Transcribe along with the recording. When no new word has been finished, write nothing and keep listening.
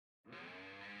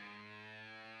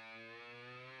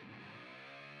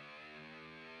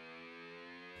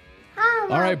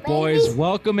All right, boys,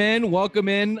 welcome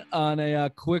in on a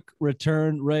quick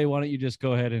return. Ray, why don't you just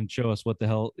go ahead and show us what the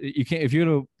hell you can't. If you're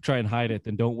gonna try and hide it,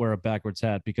 then don't wear a backwards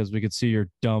hat because we could see your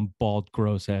dumb, bald,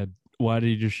 gross head. Why did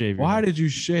you just shave your Why head? did you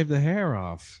shave the hair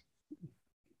off?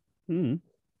 I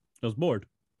was bored.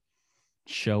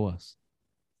 Show us.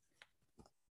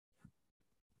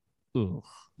 Ugh.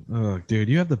 Oh, dude,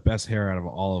 you have the best hair out of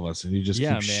all of us, and you just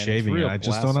keep shaving it. I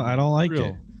just don't know. I don't like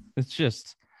it. It's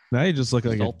just now you just look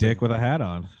like a dick with a hat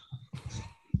on.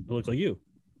 It looks like you.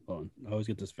 Hold on. I always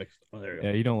get this fixed. Oh, there you go.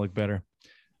 Yeah, you don't look better.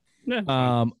 Yeah,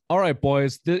 all right,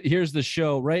 boys. Here's the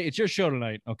show, right? It's your show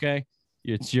tonight, okay?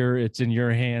 It's in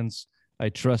your hands. I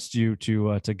trust you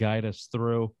to guide us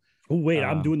through. Oh, wait,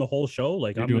 I'm doing the whole show?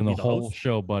 Like you're I'm doing the whole host?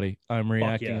 show, buddy. I'm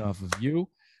reacting off of you.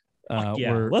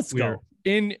 Let's go.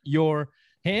 In your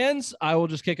hands. I will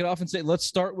just kick it off and say, let's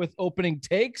start with opening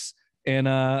takes. And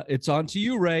it's on to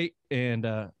you, Ray. And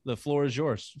the floor is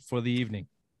yours for the evening.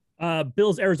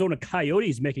 Bills Arizona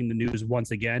Coyotes making the news once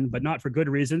again, but not for good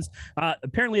reasons.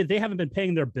 Apparently, they haven't been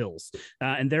paying their bills,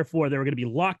 and therefore they were going to be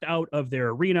locked out of their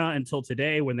arena until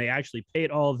today when they actually paid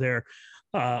all of their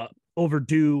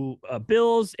overdue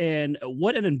bills. And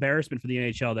what an embarrassment for the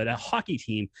NHL that a hockey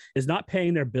team is not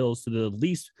paying their bills to the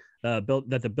lease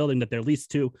the building that they're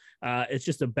leased to. It's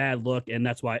just a bad look, and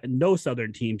that's why no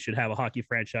Southern team should have a hockey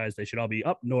franchise. They should all be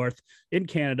up north in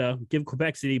Canada. Give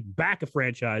Quebec City back a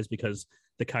franchise because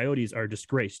the Coyotes are a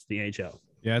disgrace to the NHL.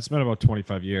 Yeah, it's been about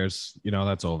 25 years.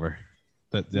 That's over.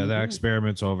 That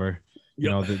experiment's over.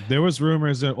 There was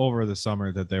rumors over the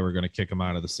summer that they were going to kick them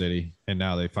out of the city, and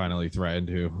now they finally threatened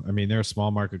to. I mean, they're a small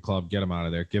market club. Get them out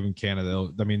of there. Give them Canada.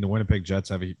 I mean, the Winnipeg Jets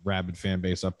have a rabid fan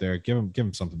base up there. Give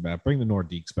them something back. Bring the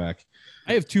Nordiques back.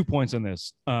 I have 2 points on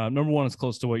this. Number one is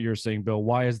close to what you're saying, Bill.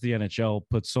 Why has the NHL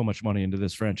put so much money into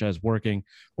this franchise working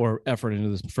or effort into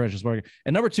this franchise working?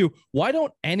 And number two, why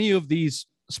don't any of these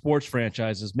sports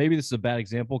franchises, maybe this is a bad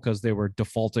example because they were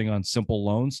defaulting on simple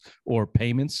loans or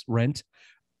payments, rent,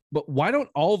 but why don't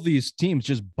all of these teams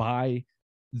just buy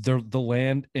the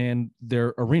land and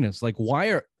their arenas? Like, why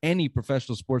are any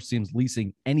professional sports teams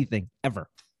leasing anything ever?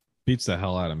 Beats the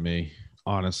hell out of me.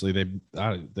 Honestly, they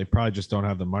probably just don't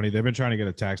have the money. They've been trying to get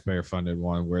a taxpayer funded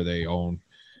one where they own,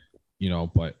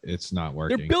 but it's not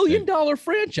working. They're billion-dollar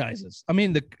franchises. I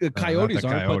mean, the Coyotes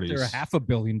aren't, but they're a $500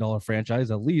 million franchise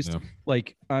at least. Yeah.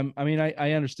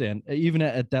 I understand. Even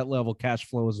at that level, cash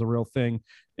flow is the real thing,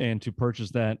 and to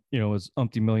purchase that, is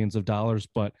umpty millions of dollars.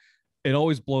 But it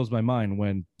always blows my mind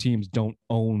when teams don't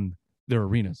own their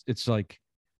arenas. It's like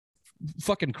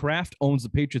fucking Kraft owns the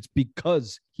Patriots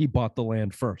because he bought the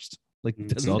land first. Like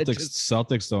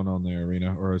Celtics don't own their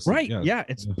arena, or right? Yeah,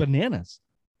 it's bananas.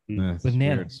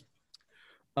 Bananas.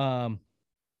 Weird.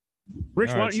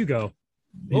 Rich, why don't you go?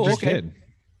 Okay.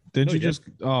 Didn't you just?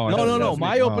 Oh, no.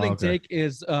 My opening take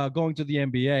is going to the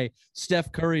NBA.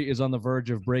 Steph Curry is on the verge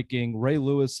of breaking Ray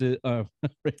Lewis murder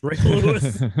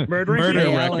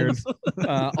record,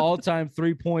 all-time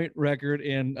 3-point record.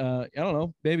 And I don't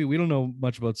know, maybe we don't know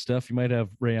much about Steph. You might have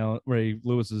Ray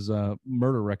Lewis's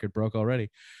murder record broke already,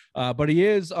 but he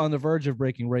is on the verge of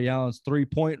breaking Ray Allen's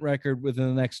 3-point record within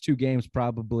the next 2 games.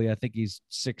 Probably, I think he's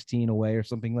 16 away or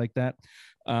something like that.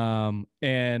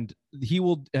 And he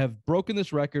will have broken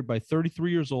this record by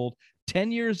 33 years old, 10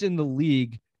 years in the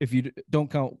league. If you don't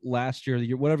count last year,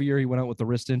 whatever year he went out with the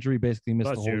wrist injury, basically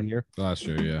missed the whole year. Last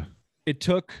year, yeah. It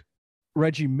took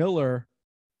Reggie Miller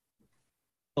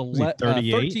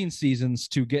 13 seasons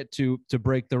to get to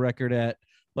break the record at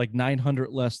like 900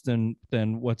 less than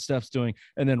what Steph's doing.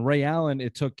 And then Ray Allen,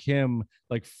 it took him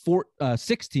like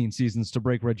 16 seasons to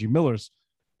break Reggie Miller's.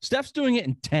 Steph's doing it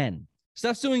in 10.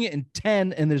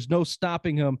 And there's no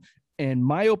stopping him. And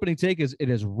my opening take is it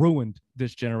has ruined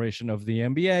this generation of the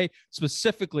NBA,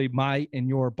 specifically my and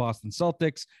your Boston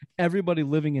Celtics. Everybody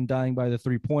living and dying by the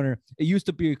three-pointer. It used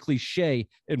to be a cliche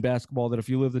in basketball that if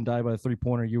you lived and died by the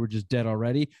three-pointer, you were just dead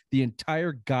already. The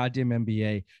entire goddamn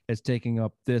NBA is taking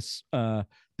up this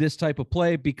type of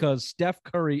play because Steph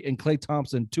Curry and Klay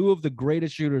Thompson, 2 of the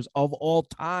greatest shooters of all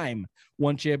time,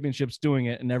 won championships doing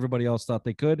it, and everybody else thought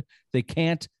they could. They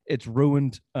can't. It's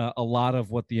ruined a lot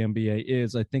of what the NBA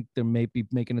is. I think they may be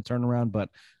making a turnaround, but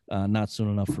not soon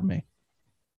enough for me.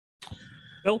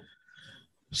 Bill?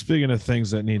 Speaking of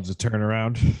things that needs a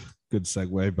turnaround, good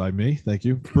segue by me. Thank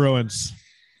you. Bruins.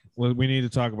 Well, we need to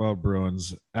talk about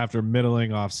Bruins. After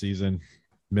middling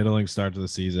start to the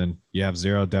season, you have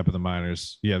 0 depth of the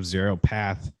minors. You have 0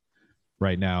 path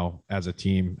right now as a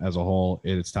team, as a whole.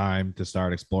 It's time to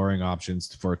start exploring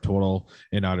options for a total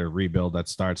and utter rebuild that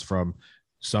starts from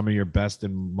some of your best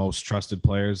and most trusted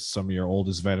players, some of your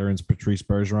oldest veterans. Patrice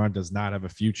Bergeron does not have a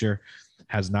future.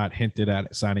 has not hinted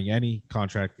at signing any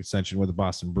contract extension with the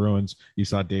Boston Bruins. You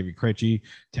saw David Krejci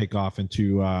take off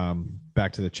into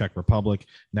back to the Czech Republic.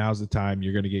 Now's the time.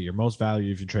 You're going to get your most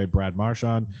value if you trade Brad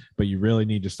Marchand, but you really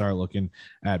need to start looking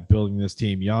at building this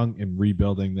team young and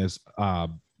rebuilding this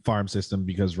farm system,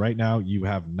 because right now you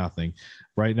have nothing.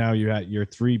 Right now you have your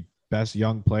three best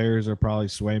young players are probably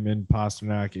Swayman,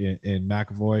 Pasternak, and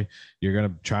McAvoy. You're going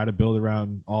to try to build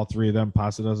around all three of them.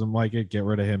 Pasta doesn't like it. Get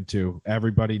rid of him too.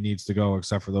 Everybody needs to go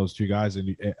except for those two guys.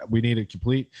 And we need a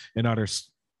complete and utter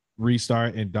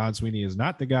restart. And Don Sweeney is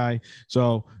not the guy.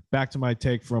 So back to my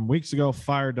take from weeks ago,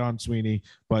 fire Don Sweeney,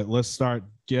 but let's start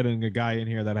getting a guy in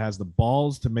here that has the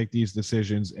balls to make these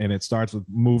decisions. And it starts with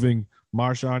moving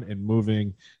Marchand and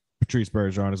moving Patrice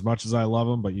Bergeron. As much as I love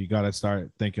him, but you got to start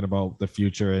thinking about the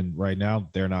future. And right now,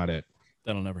 they're not it.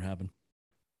 That'll never happen.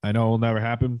 I know it will never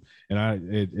happen, and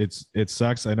it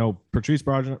sucks. I know Patrice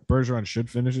Bergeron should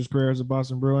finish his career as a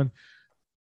Boston Bruin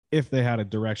if they had a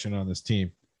direction on this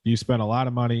team. You spend a lot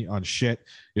of money on shit.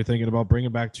 You're thinking about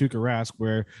bringing back Tuukka Rask,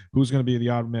 where who's going to be the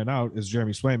odd man out is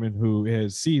Jeremy Swayman, who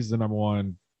sees the number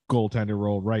one goaltender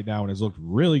role right now and has looked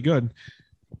really good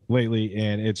lately.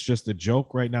 And it's just a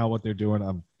joke right now what they're doing.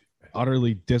 I'm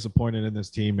utterly disappointed in this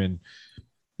team, and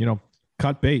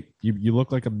cut bait. You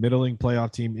look like a middling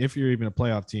playoff team, if you're even a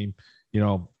playoff team.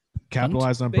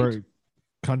 Capitalize on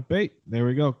cunt bait. There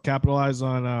we go. Capitalize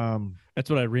on that's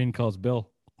what Irene calls Bill.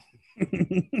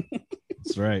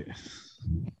 That's right.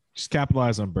 Just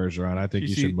capitalize on Bergeron. I think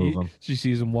you should move him. She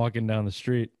sees him walking down the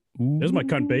street. Ooh, there's my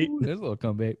cunt bait. There's a little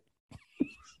cunt bait.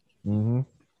 Mm-hmm.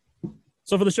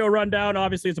 So for the show rundown,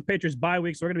 obviously it's a Patriots bye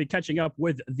week, so we're going to be catching up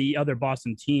with the other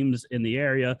Boston teams in the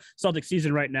area. Celtics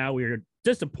season right now, we are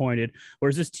disappointed.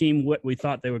 Whereas this team, what we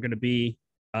thought they were going to be,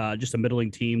 just a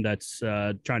middling team that's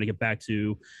trying to get back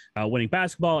to winning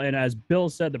basketball. And as Bill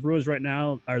said, the Bruins right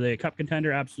now, are they a cup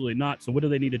contender? Absolutely not. So what do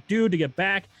they need to do to get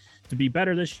back to be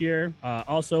better this year?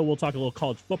 Also, we'll talk a little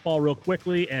college football real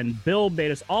quickly. And Bill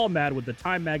made us all mad with the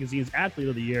Time Magazine's Athlete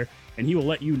of the Year, and he will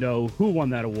let you know who won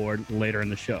that award later in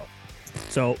the show.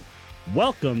 So,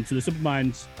 welcome to the Simple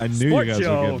Minds I knew Sports you guys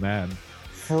Show. would get mad.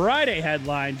 Friday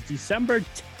headlines, December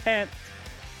 10th.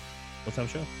 Let's have a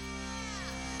show.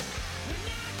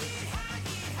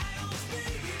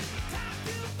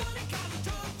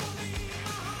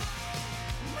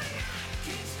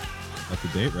 Got the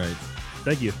date right.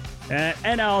 Thank you.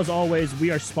 And as always,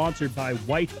 we are sponsored by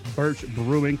White Birch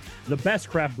Brewing, the best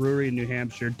craft brewery in New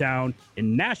Hampshire, down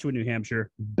in Nashua, New Hampshire.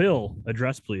 Bill,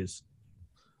 address, please.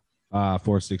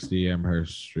 460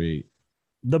 Amherst Street.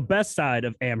 The best side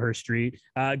of Amherst Street.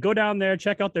 Go down there,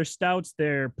 check out their stouts,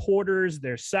 their porters,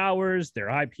 their sours, their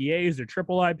IPAs, their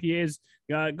triple IPAs.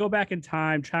 Go back in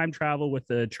time travel with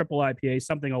the triple IPA,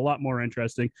 something a lot more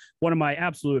interesting. One of my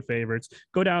absolute favorites.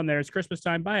 Go down there. It's Christmas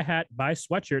time. Buy a hat, buy a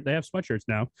sweatshirt. They have sweatshirts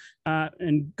now.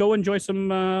 And go enjoy some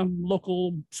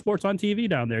local sports on TV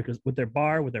down there, because with their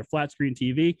bar, with their flat screen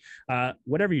TV,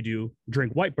 whatever you do,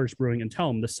 drink White Birch Brewing and tell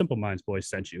them the Simple Minds boys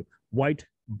sent you. White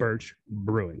Birch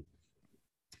Brewing.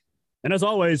 And as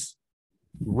always,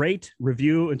 rate,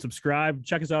 review, and subscribe.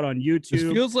 Check us out on YouTube.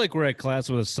 It feels like we're at class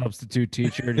with a substitute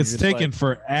teacher. And It's taking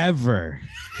forever.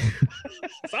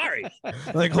 Sorry.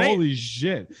 Like, holy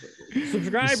shit.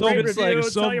 Subscribe, so, rate, it's review, like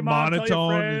so tell your mom, monotone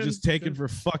tell your and friends. just taking for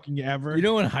fucking ever. You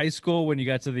know, in high school, when you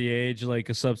got to the age, like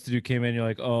a substitute came in, you're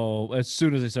like, oh, as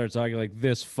soon as they start talking, like,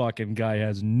 this fucking guy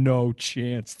has no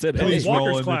chance today. Please Walker's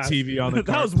roll in class. the TV on the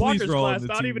That was Please Walker's roll in class, the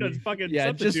not TV. even a fucking Yeah,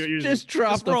 substitute. usually. just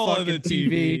drop Just the roll in fucking the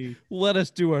TV. Let us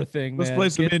do our thing, Let's man. play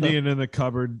some Get the- Indian in the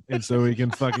cupboard, and so we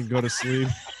can fucking go to sleep.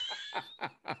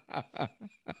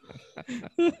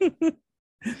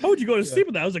 How would you go to sleep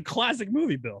with that? It was a classic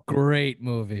movie, Bill. Great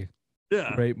movie.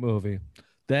 Yeah. Great movie.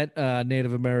 That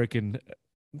Native American,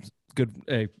 good.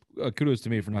 Hey, kudos to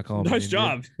me for not calling him Nice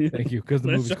Indian. job. Thank you, because the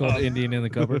Nice movie's called job. Indian in the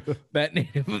Cupboard. That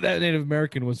Native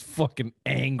American was fucking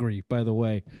angry, by the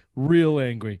way. Real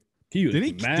angry. He was Did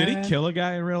he mad. kill a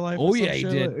guy in real life? Oh, or some yeah, he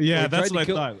shit? did. Yeah, Or that's tried what I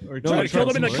to thought. Or No, tried to kill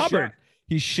him in the he cupboard.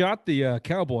 He shot the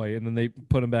cowboy, and then they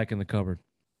put him back in the cupboard.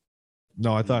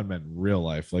 No, I thought it meant real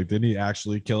life. Like, didn't he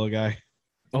actually kill a guy?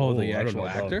 Oh, the I don't actual know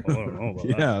about- actor? I don't know about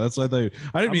that. Yeah, that's what I thought.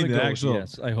 I didn't I'm mean gonna the go with actual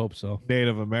yes, I hope so.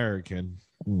 Native American.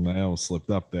 I almost slipped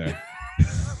up there.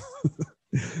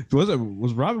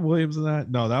 Was Robin Williams in that?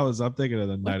 No, that was. I'm thinking of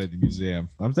the Night at the Museum.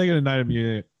 I'm thinking of Night at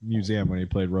the Museum when he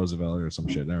played Roosevelt or some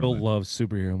shit. Never Bill mind. loves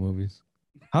superhero movies.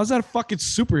 How's that a fucking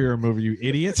superhero movie, you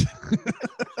idiot?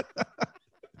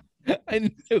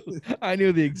 I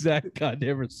knew the exact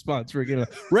goddamn response we're gonna.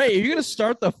 Ray, are you gonna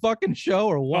start the fucking show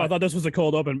or Oh, what? I thought this was a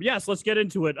cold open. Yes, let's get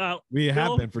into it. We have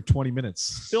Bill? been for 20 minutes.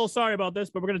 Still sorry about this,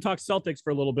 but we're going to talk Celtics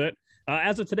for a little bit.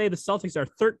 As of today, the Celtics are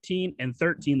 13-13,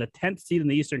 the 10th seed in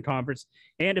the Eastern Conference.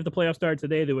 And if the playoffs started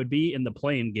today, they would be in the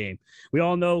play-in game. We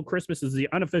all know Christmas is the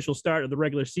unofficial start of the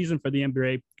regular season for the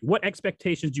NBA. What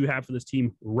expectations do you have for this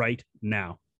team right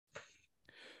now?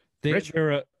 They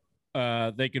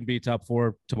can be top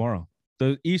 4 tomorrow.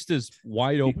 The East is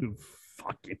wide open.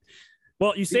 Fucking.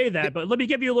 Well, you say that, but let me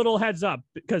give you a little heads up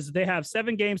because they have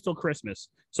 7 games till Christmas.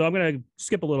 So I'm going to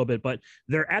skip a little bit, but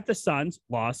they're at the Suns,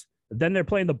 loss. Then they're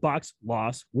playing the Bucks,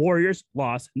 loss. Warriors,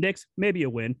 loss. Knicks, maybe a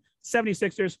win.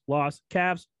 76ers, loss.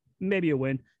 Cavs, maybe a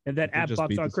win. And then at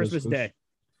Bucks on Christmas Day.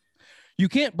 You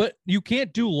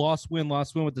can't do loss win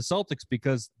with the Celtics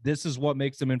because this is what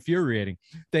makes them infuriating.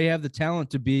 They have the talent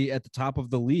to be at the top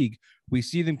of the league. We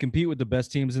see them compete with the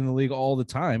best teams in the league all the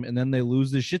time, and then they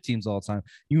lose the shit teams all the time.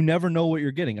 You never know what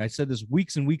you're getting. I said this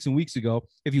weeks and weeks and weeks ago.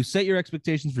 If you set your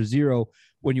expectations for 0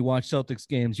 when you watch Celtics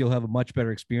games, you'll have a much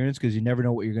better experience because you never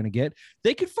know what you're going to get.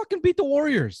 They could fucking beat the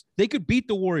Warriors.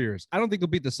 I don't think they'll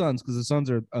beat the Suns because the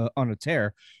Suns are on a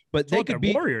tear, but they could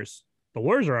beat Warriors. The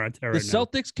Warriors are on tear. The right now.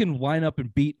 Celtics can line up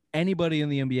and beat anybody in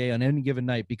the NBA on any given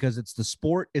night because it's the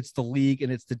sport, it's the league,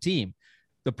 and it's the team.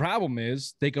 The problem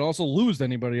is they could also lose to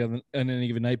anybody on any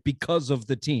given night because of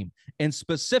the team, and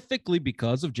specifically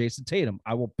because of Jason Tatum.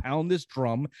 I will pound this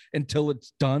drum until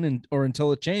it's done or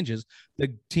until it changes.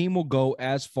 The team will go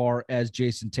as far as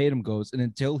Jason Tatum goes, and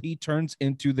until he turns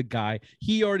into the guy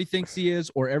he already thinks he is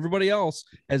or everybody else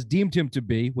has deemed him to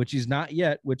be, which he's not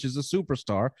yet, which is a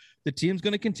superstar, the team's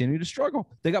going to continue to struggle.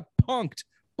 They got punked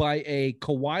by a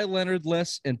Kawhi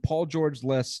Leonard-less and Paul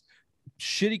George-less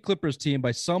shitty Clippers team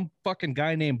by some fucking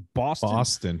guy named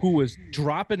Boston who was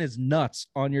dropping his nuts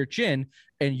on your chin,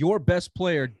 and your best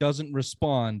player doesn't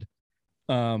respond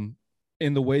in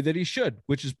the way that he should,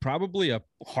 which is probably a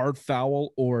hard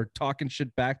foul or talking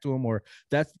shit back to him, or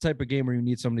that's the type of game where you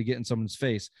need someone to get in someone's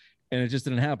face, and it just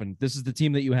didn't happen. This is the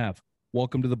team that you have.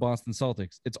 Welcome to the Boston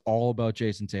Celtics. It's all about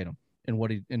Jason Tatum and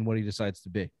what he decides to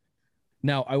be.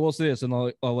 Now, I will say this, and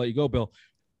I'll let you go, Bill.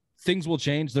 Things will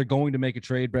change. They're going to make a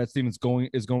trade. Brad Stevens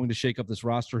is going to shake up this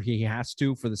roster. He has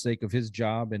to for the sake of his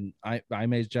job and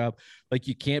Ime's job. Like,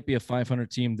 you can't be a 500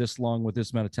 team this long with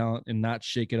this amount of talent and not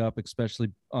shake it up,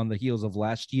 especially on the heels of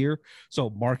last year.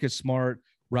 So Marcus Smart,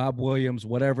 Rob Williams,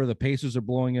 whatever, the Pacers are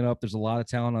blowing it up. There's a lot of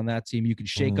talent on that team. You can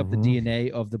shake up the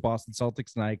DNA of the Boston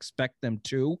Celtics, and I expect them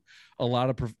to. A lot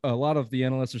of the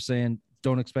analysts are saying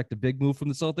don't expect a big move from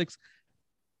the Celtics.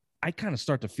 I kind of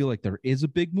start to feel like there is a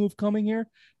big move coming here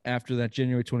after that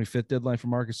January 25th deadline for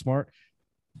Marcus Smart.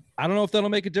 I don't know if that'll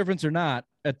make a difference or not.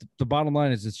 At the bottom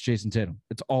line is it's Jason Tatum.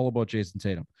 It's all about Jason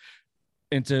Tatum.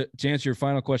 And to answer your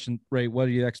final question, Ray, what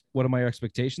are my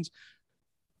expectations?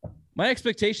 My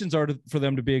expectations are for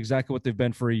them to be exactly what they've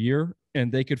been for a year,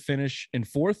 and they could finish in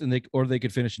 4th, or they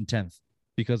could finish in 10th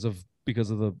because of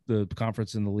the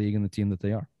conference in the league and the team that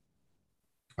they are.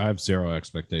 I have 0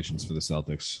 expectations for the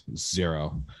Celtics.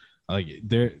 0. Like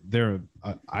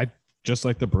I just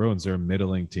like the Bruins, they're a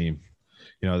middling team.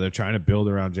 You know, they're trying to build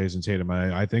around Jason Tatum.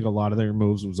 I think a lot of their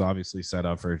moves was obviously set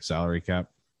up for salary cap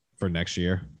for next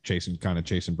year, chasing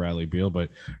Bradley Beal. But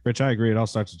Rich, I agree. It all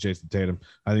starts with Jason Tatum.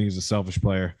 I think he's a selfish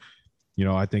player. You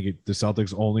know, I think the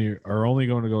Celtics are only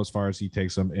going to go as far as he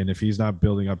takes them. And if he's not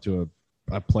building up to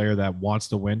a player that wants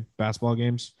to win basketball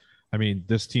games, I mean,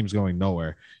 this team's going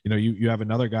nowhere. You know, you have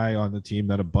another guy on the team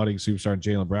that a budding superstar,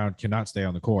 Jaylen Brown, cannot stay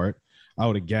on the court.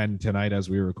 Out again tonight as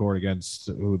we record against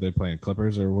who they're playing,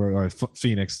 Clippers or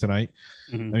Phoenix tonight.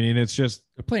 Mm-hmm. I mean, it's just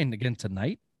they're playing again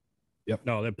tonight. Yep.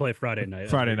 No, they play Friday night.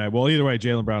 Friday night. Well, either way,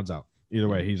 Jaylen Brown's out. Either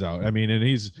way, he's out. I mean, and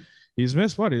he's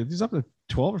missed what? He's up to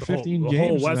 12 or 15 games. The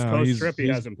whole West now. Coast trip he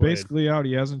hasn't played. Basically out.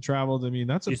 He hasn't traveled. I mean,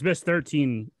 he's missed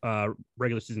 13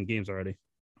 regular season games already.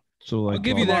 So like, I'll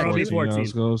give you that.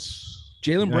 14 goes.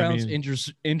 Jaylen Brown's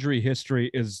injury history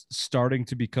is starting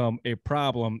to become a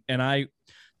problem, and I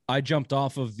jumped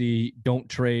off of the don't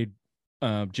trade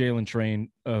Jaylen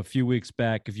train a few weeks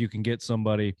back. If you can get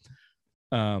somebody,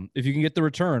 if you can get the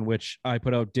return, which I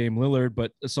put out Dame Lillard,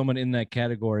 but someone in that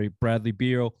category, Bradley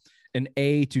Beal, an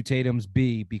A to Tatum's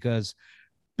B, because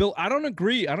Bill, I don't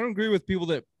agree with people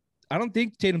that I don't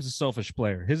think Tatum's a selfish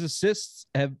player. His assists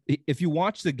if you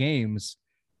watch the games,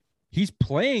 he's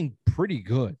playing pretty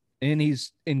good. And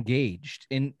he's engaged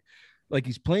and like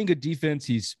he's playing good defense.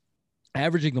 He's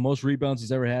averaging the most rebounds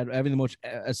he's ever had, having the most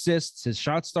assists. His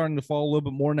shot's starting to fall a little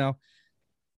bit more now.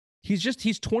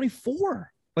 He's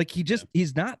 24. Like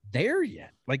he's not there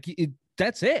yet. Like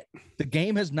that's it. The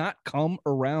game has not come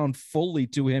around fully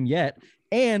to him yet.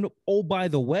 And, oh, by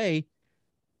the way,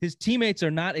 his teammates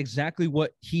are not exactly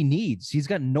what he needs. He's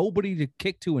got nobody to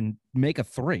kick to and make a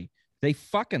three. They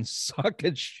fucking suck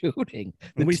at shooting.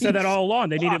 We said that all along.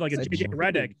 They needed like a JJ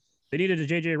Redick. They needed a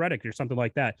JJ Redick or something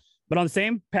like that. But on the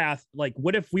same path, like,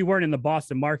 what if we weren't in the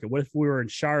Boston market? What if we were in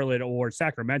Charlotte or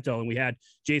Sacramento and we had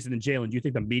Jason and Jalen? Do you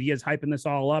think the media is hyping this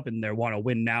all up and they want to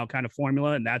win now kind of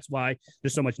formula? And that's why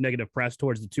there's so much negative press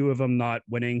towards the two of them not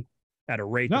winning at a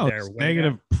rate that they're winning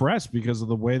negative press because of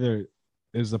the way there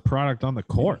is the product on the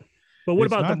court. But what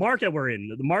about the market we're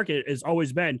in? The market has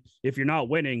always been, if you're not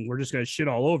winning, we're just going to shit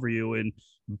all over you and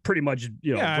pretty much,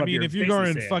 Yeah, I mean, if you're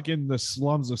going in fucking the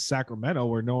slums of Sacramento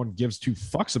where no one gives two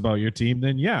fucks about your team,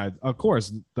 then yeah, of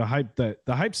course, the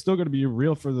hype's still going to be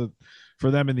real for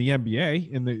them in the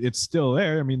NBA, and it's still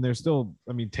there. I mean,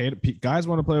 Tatum, guys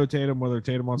want to play with Tatum, whether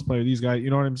Tatum wants to play with these guys. You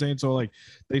know what I'm saying? So like,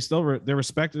 they're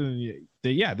respected, and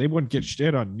they wouldn't get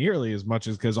shit on nearly as much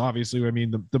as because obviously, I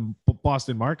mean, the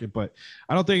Boston market. But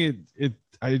I don't think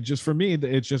for me,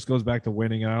 it just goes back to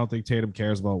winning, and I don't think Tatum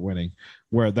cares about winning.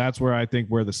 That's where I think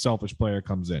where the selfish player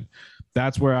comes in.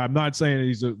 That's where I'm not saying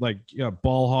he's a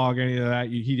ball hog, any of that.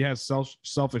 He has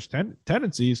selfish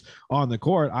tendencies on the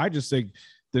court. I just think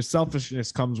the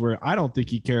selfishness comes where I don't think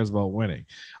he cares about winning.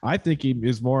 I think he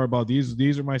is more about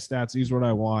these are my stats, these are what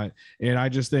I want. And I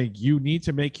just think you need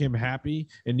to make him happy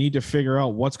and need to figure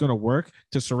out what's going to work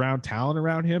to surround talent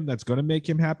around him that's going to make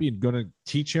him happy and going to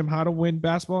teach him how to win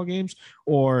basketball games.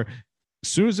 Or as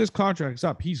soon as his contract's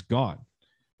up, he's gone.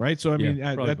 Right. So, I mean,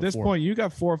 at this point, you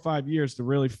got 4 or 5 years to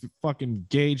really fucking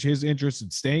gauge his interest in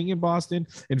staying in Boston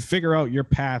and figure out your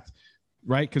path.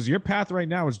 Right. Because your path right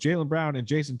now is Jaylen Brown and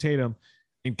Jason Tatum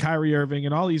and Kyrie Irving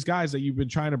and all these guys that you've been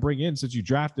trying to bring in since you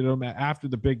drafted them after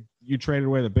you traded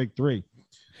away the big three.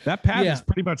 That path is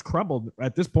pretty much crumbled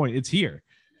at this point. It's here.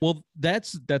 Well,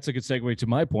 that's a good segue to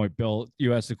my point, Bill.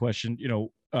 You asked the question,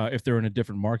 if they're in a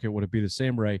different market, would it be the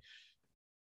same, Ray?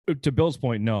 To Bill's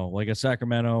point, no. Like a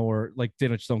Sacramento or like they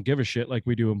just don't give a shit like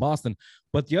we do in Boston.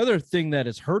 But the other thing that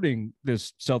is hurting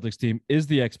this Celtics team is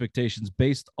the expectations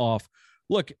based off.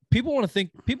 Look, people want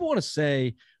to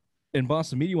say, and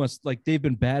Boston media wants like they've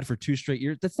been bad for 2 straight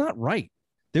years. That's not right.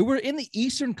 They were in the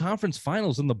Eastern Conference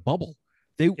Finals in the bubble.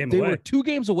 They were 2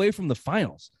 games away from the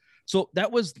finals. So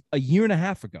that was a year and a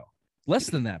half ago, less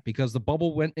than that, because the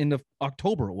bubble went into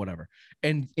October or whatever.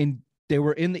 And they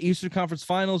were in the Eastern Conference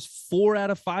Finals 4 out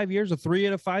of 5 years or 3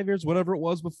 out of 5 years, whatever it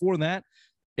was before that.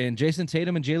 And Jason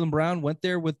Tatum and Jaylen Brown went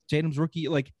there with Tatum's rookie.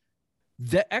 Like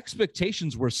the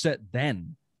expectations were set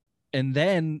then, and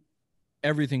then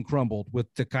everything crumbled with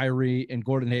the Kyrie and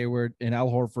Gordon Hayward and Al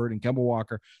Horford and Kemba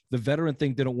Walker. The veteran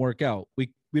thing didn't work out.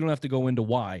 We don't have to go into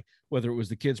why, whether it was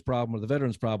the kid's problem or the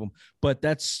veteran's problem, but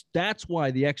that's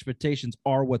why the expectations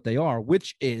are what they are,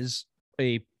 which is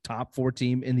a top 4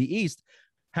 team in the East.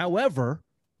 However,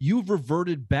 you've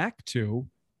reverted back to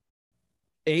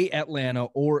a Atlanta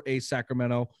or a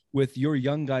Sacramento with your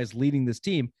young guys leading this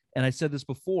team. And I said this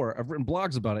before, I've written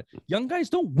blogs about it. Young guys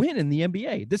don't win in the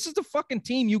NBA. This is the fucking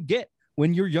team you get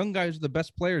when your young guys are the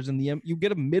best players in the you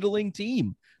get a middling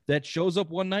team that shows up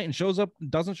one night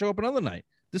and doesn't show up another night.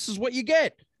 This is what you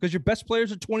get because your best players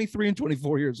are 23 and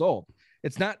 24 years old.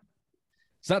 It's not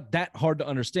that hard to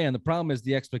understand. The problem is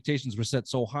the expectations were set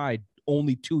so high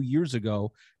only 2 years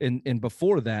ago and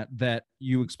before that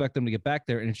you expect them to get back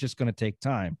there, and it's just going to take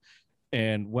time.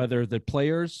 And whether the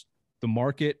players, the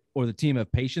market, or the team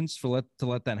have patience to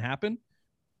let that happen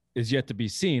is yet to be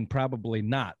seen. Probably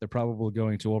not. They're probably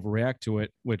going to overreact to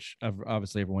it, which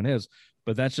obviously everyone is.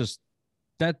 But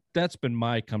that's been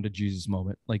my come to Jesus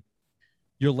moment. Like,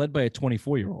 you're led by a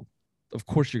 24-year-old. Of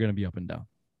course, you're going to be up and down.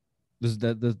 This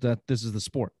is the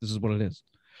sport. This is what it is.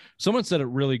 Someone said it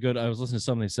really good. I was listening to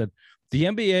something. They said the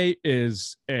NBA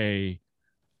is a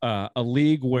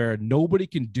league where nobody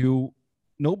can do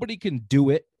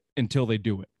it until they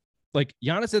do it. Like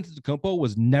Giannis Antetokounmpo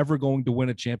was never going to win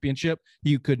a championship.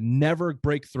 He could never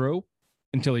break through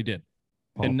until he did.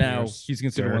 And now he's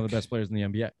considered one of the best players in the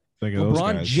NBA.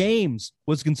 LeBron James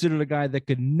was considered a guy that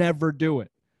could never do it.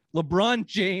 LeBron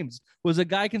James was a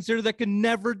guy considered that could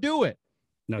never do it.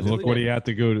 No, look what he had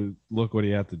to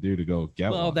do to go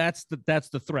get one. Well, that's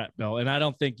the threat, Bill. And I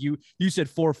don't think you said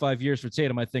 4 or 5 years for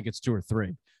Tatum. I think it's 2 or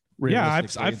 3. Yeah,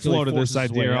 I've floated this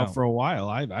idea out for a while.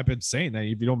 I've been saying that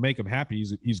if you don't make him happy,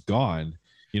 he's gone.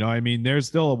 You know, I mean, there's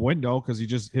still a window because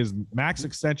his max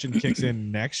extension kicks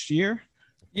in next year.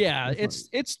 Yeah,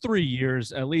 it's 3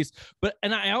 years at least. But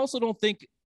I also don't think.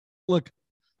 Look,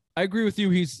 I agree with you.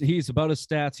 He's about his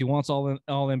stats. He wants all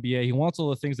NBA. He wants all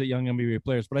the things that young NBA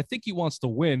players. But I think he wants to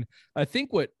win. I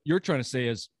think what you're trying to say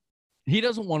is he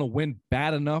doesn't want to win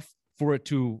bad enough for it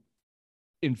to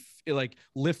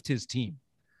lift his team.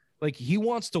 Like, he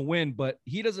wants to win, but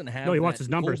he doesn't have. No, he wants his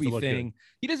numbers Kobe to look thing. good.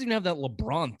 He doesn't even have that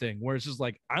LeBron thing where it's just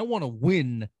like, I want to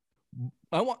win.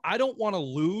 I don't want to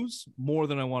lose more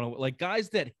than I want to. Like, guys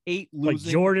that hate losing,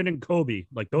 like Jordan and Kobe,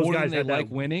 like those more guys than they that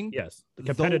like winning. Yes, the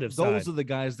competitive side. Those are the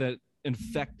guys that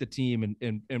infect the team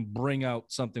and bring out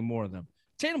something more of them.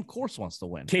 Tatum, of course, wants to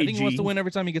win. KG. I think he wants to win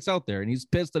every time he gets out there, and he's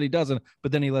pissed that he doesn't,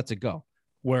 but then he lets it go.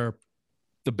 Where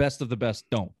the best of the best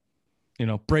don't. You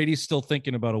know, Brady's still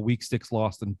thinking about a weak six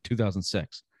lost in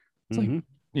 2006. It's like,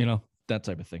 you know, that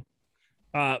type of thing.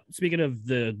 Speaking of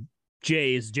the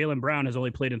Jays, Jaylen Brown has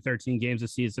only played in 13 games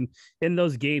this season. In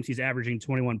those games, he's averaging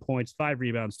 21 points, 5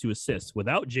 rebounds, 2 assists.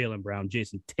 Without Jaylen Brown,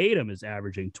 Jason Tatum is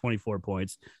averaging 24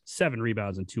 points, 7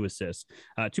 rebounds, and 2 assists.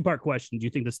 Two-part question. Do you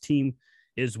think this team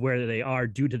is where they are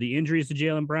due to the injuries to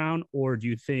Jaylen Brown, or do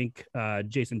you think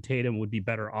Jason Tatum would be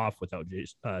better off without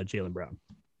Jaylen Brown?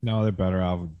 No, they're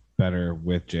better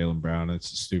with Jaylen Brown.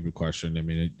 It's a stupid question. I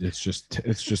mean, it's just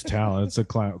talent. It's a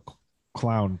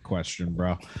clown question,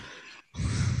 bro.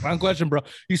 Clown question, bro.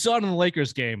 You saw it in the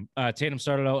Lakers game. Tatum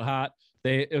started out hot.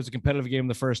 It was a competitive game in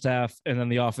the first half, and then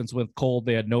the offense went cold.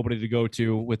 They had nobody to go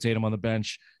to with Tatum on the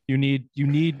bench. You need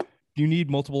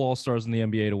multiple all-stars in the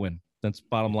NBA to win. That's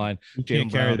bottom line. He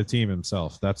can't carry the team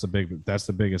himself. That's the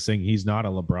biggest thing. He's not a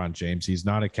LeBron James. He's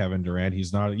not a Kevin Durant.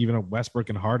 He's not even a Westbrook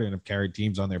and Harden have carried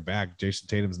teams on their back. Jason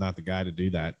Tatum's not the guy to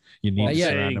do that. You need to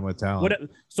surround him with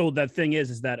talent. So the thing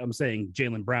is that I'm saying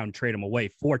Jaylen Brown trade him away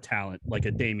for talent, like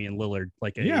a Damian Lillard,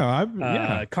 like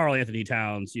a Karl Anthony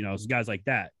Towns, you know, guys like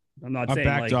that. I'm saying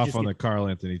backed off on the Karl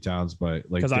Anthony Towns, but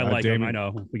like because I like him, I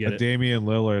know we get it. Damian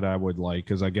Lillard, I would like,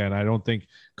 because again, I don't think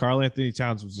Karl Anthony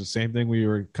Towns was the same thing we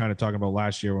were kind of talking about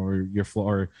last year when we were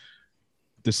or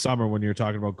this summer when you were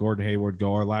talking about Gordon Hayward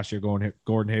or last year going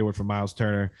Gordon Hayward for Miles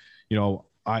Turner. You know,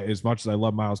 as much as I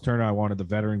love Miles Turner, I wanted the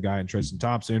veteran guy in Tristan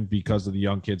Thompson because of the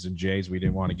young kids in Jays. We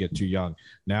didn't want to get too young.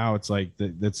 Now it's like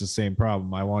that's the same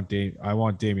problem. I want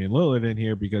Damian Lillard in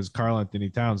here because Karl Anthony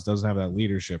Towns doesn't have that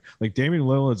leadership. Like, Damian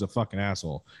Lillard's a fucking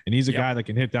asshole, and he's a guy that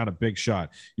can hit down a big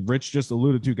shot. Rich just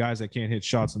alluded to guys that can't hit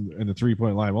shots in the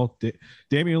 3-point line. Well,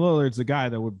 Damian Lillard's the guy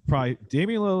that would probably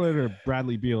Damian Lillard or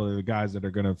Bradley Beal are the guys that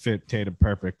are going to fit Tatum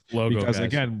perfect. Because guys.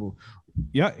 Again.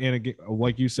 Yeah, and again,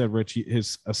 like you said, Rich,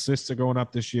 his assists are going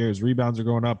up this year. His rebounds are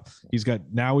going up.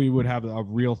 Now he would have a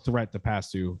real threat to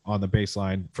pass to on the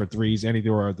baseline for threes,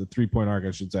 or the 3-point arc,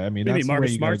 I should say. I mean, maybe that's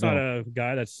Marcus Smart's not a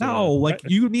guy that's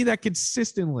you need that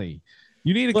consistently.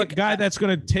 You need a guy that's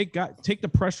going to take the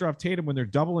pressure off Tatum when they're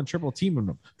double and triple teaming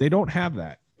them. They don't have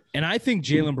that. And I think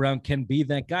Jaylen Brown can be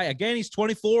that guy. Again, he's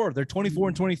 24. They're 24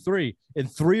 and 23. In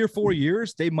 3 or 4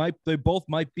 years, they both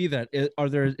might be that.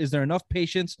 Is there enough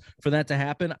patience for that to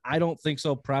happen? I don't think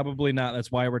so. Probably not.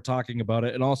 That's why we're talking about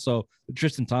it. And also the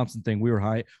Tristan Thompson thing. We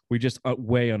just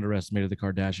way underestimated the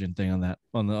Kardashian thing on that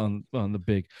on the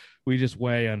big. We just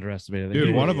way underestimated it.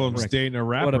 Dude, one of them's dating a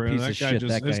rapper. What a piece and of shit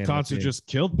that guy this concert just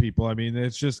killed people. I mean,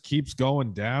 it just keeps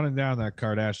going down and down, that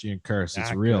Kardashian curse.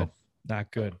 It's real.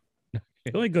 Not good.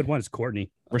 The only good one is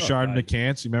Courtney. Rashard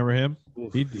McCants, you remember him?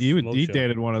 He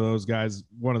dated one of those guys,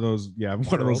 one of those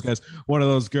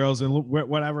girls, and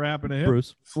whatever happened to him?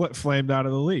 Bruce flamed out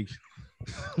of the league.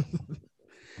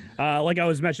 Like I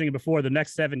was mentioning before, the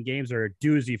next 7 games are a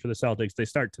doozy for the Celtics. They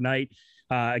start tonight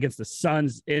against the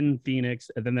Suns in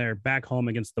Phoenix, and then they're back home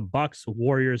against the Bucks,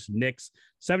 Warriors, Knicks,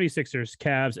 76ers,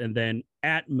 Cavs, and then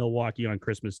at Milwaukee on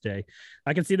Christmas Day.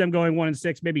 I can see them going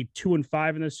 1-6, maybe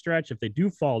 2-5 in this stretch. If they do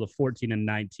fall to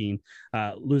 14-19,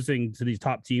 losing to these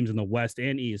top teams in the West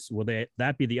and East, will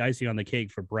that be the icing on the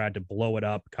cake for Brad to blow it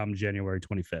up come January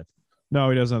 25th? No,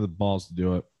 he doesn't have the balls to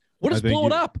do it. What does blow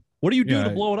it up? What do you do to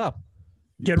blow it up?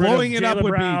 Get blowing rid of Jaylen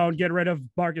Brown, get rid of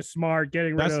Marcus Smart,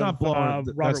 getting rid of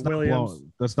Robert Williams.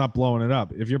 That's not blowing it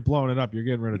up. If you're blowing it up, you're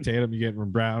getting rid of Tatum, you're getting rid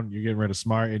of Brown, you're getting rid of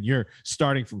Smart, and you're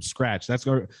starting from scratch. That's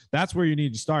where you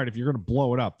need to start if you're going to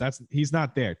blow it up. He's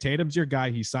not there. Tatum's your guy.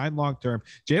 He signed long term.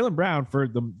 Jaylen Brown, for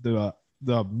the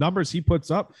numbers he puts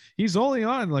up, he's only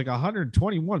on like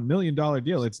 $121 million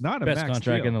deal. It's not a best max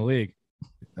contract deal in the league.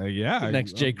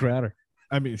 Next Jay Crowder.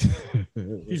 I mean,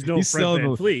 he's no Fred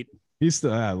VanVleet. He's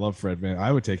still. I love Fred, man.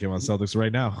 I would take him on Celtics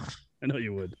right now. I know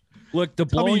you would. Look, the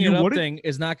blowing it up thing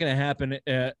is not going to happen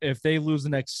if they lose the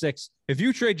next 6. If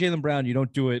you trade Jaylen Brown, you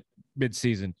don't do it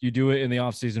mid-season. You do it in the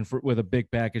offseason with a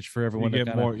big package for everyone.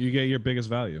 You get your biggest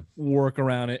value. Work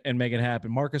around it and make it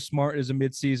happen. Marcus Smart is a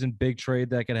mid-season big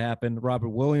trade that could happen. Robert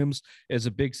Williams is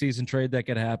a big season trade that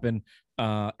could happen.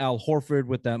 Al Horford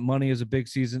with that money is a big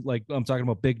season. Like, I'm talking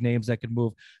about big names that could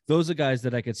move. Those are guys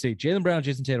that I could see. Jaylen Brown,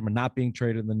 Jason Tatum are not being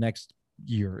traded in the next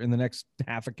year, in the next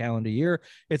half a calendar year.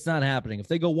 It's not happening. If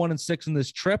they go 1-6 in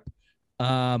this trip,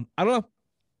 I don't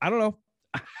know.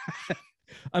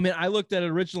 I mean, I looked at it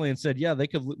originally and said, yeah, they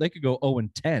could go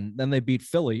 0-10. Then they beat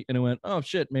Philly, and it went, oh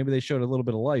shit, maybe they showed a little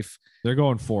bit of life. They're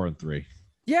going 4-3.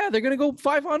 Yeah, they're going to go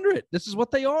 500. This is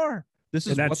what they are. This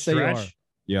is what they are.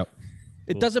 Yep.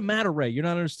 It doesn't matter, Ray. You're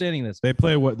not understanding this. They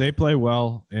play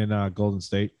well in Golden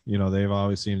State. You know, they've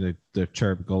always seemed to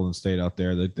chirp Golden State out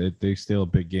there. They steal a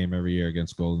big game every year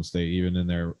against Golden State, even in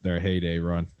their heyday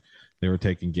run. They were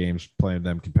taking games, playing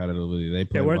them competitively. They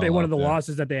played. Weren't well they one of the there.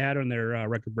 losses that they had on their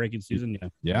record-breaking season?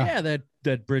 Yeah.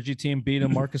 That Bridgie team beat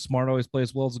him. Marcus Smart always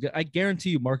plays well. I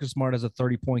guarantee you, Marcus Smart has a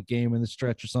 30-point game in the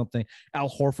stretch or something. Al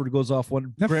Horford goes off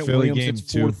one. Grant Williams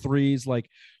hits 4 threes. Like,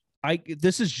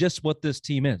 this is just what this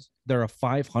team is. They're a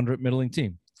 500 middling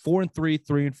team. 4-3,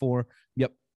 3-4.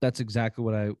 Yep, that's exactly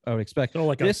what I would expect. So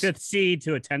like a 5th seed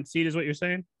to a 10th seed is what you're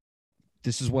saying?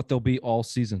 This is what they'll be all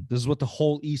season. This is what the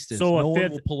whole East is. So no a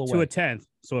 5th will pull away. to a 10th.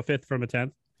 So a 5th from a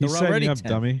 10th. He's setting you up,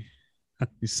 dummy.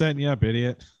 He's setting you up,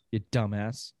 idiot. You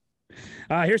dumbass.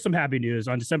 Here's some happy news.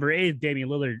 On December 8th, Damian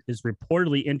Lillard is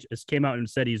reportedly came out and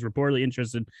said he's reportedly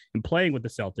interested in playing with the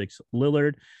Celtics.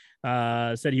 Lillard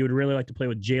said he would really like to play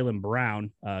with Jaylen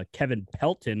Brown. Kevin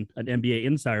Pelton, an NBA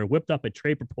insider, whipped up a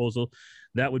trade proposal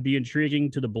that would be intriguing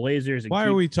to the Blazers. Why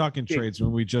are we talking trades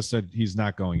when we just said he's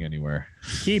not going anywhere?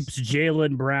 Keeps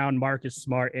Jaylen Brown, Marcus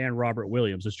Smart, and Robert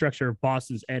Williams. The structure of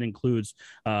Boston's end includes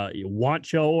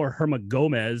Juancho or Herma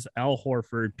Gomez, Al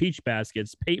Horford, Peach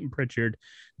Baskets, Peyton Pritchard,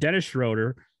 Dennis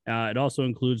Schroeder. It also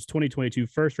includes 2022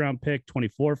 first-round pick,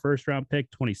 24 first-round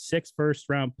pick, 26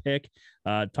 first-round pick,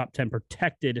 top 10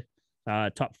 protected,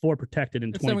 top 4 protected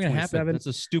in 2027. That's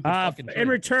a stupid fucking trade. In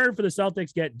return for the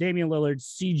Celtics, get Damian Lillard,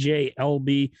 CJ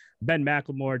LB, Ben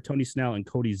McLemore, Tony Snell, and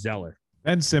Cody Zeller.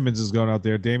 Ben Simmons is going out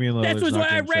there. Damian Lillard. That's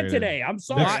what I read today. I'm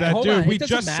sorry. Hold on. We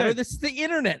just said this is the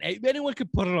internet. Anyone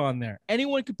could put it on there.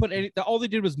 Anyone could put any. All they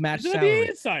did was match salary.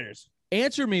 Insiders.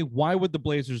 Answer me. Why would the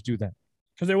Blazers do that?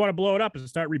 Because they want to blow it up and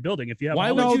start rebuilding. If you have,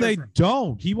 why? No, they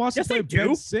don't. He wants yes, to play they do.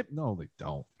 Ben Simmons. No, they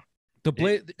don't.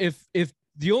 If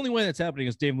the only way that's happening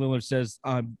is Damian Lillard says,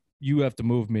 you have to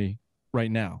move me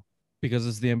right now because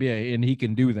it's the NBA, and he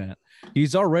can do that.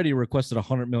 He's already requested a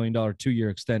 $100 million 2-year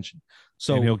extension,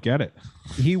 so and he'll get it.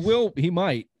 He will. He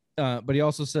might. But he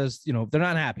also says, they're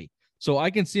not happy. So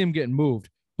I can see him getting moved,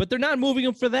 but they're not moving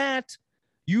him for that.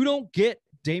 You don't get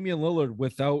Damian Lillard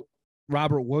without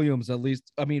Robert Williams, at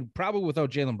least. I mean, probably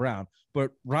without Jaylen Brown,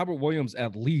 but Robert Williams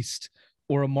at least,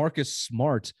 or a Marcus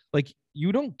Smart. Like,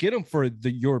 you don't get him for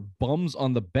your bums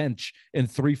on the bench and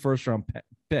 3 first-round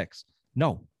picks.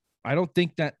 No, I don't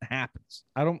think that happens.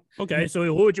 I don't. Okay, so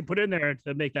who would you put in there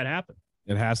to make that happen?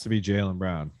 It has to be Jaylen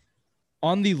Brown.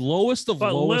 On the lowest of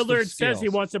but lowest Lillard of says he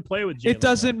wants to play with Jaylen. It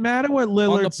doesn't matter what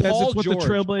Lillard says. It's what the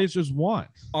Trailblazers want.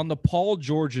 On the Paul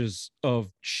Georges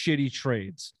of shitty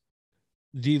trades,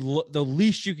 the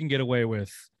least you can get away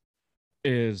with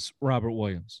is Robert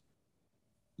Williams.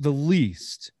 The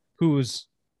least, who is,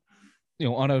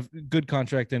 on a good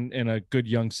contract and a good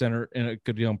young center and a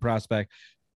good young prospect.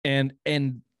 And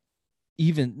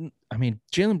even, I mean,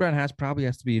 Jaylen Brown probably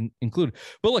has to be included.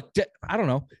 But look, I don't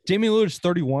know. Damian Lillard's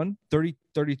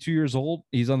 32 years old.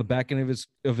 He's on the back end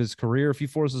of his career. If he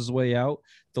forces his way out,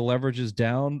 the leverage is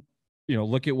down.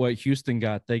 Look at what Houston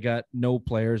got. They got no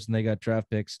players and they got draft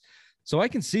picks. So I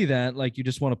can see that. Like, you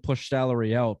just want to push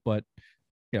salary out. But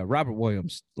yeah, Robert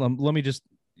Williams.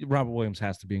 Robert Williams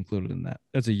has to be included in that.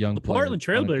 That's a young player. Portland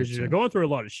Trailblazers are going through a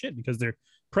lot of shit because their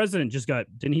president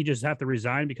didn't he just have to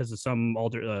resign because of some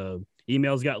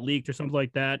emails got leaked or something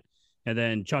like that? And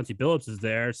then Chauncey Billups is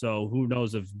there. So who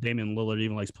knows if Damian Lillard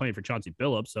even likes playing for Chauncey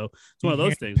Billups. So it's one of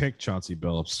those things. Pick Chauncey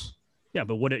Billups. Yeah,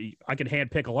 but I can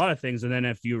hand pick a lot of things. And then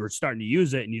if you were starting to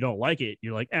use it and you don't like it,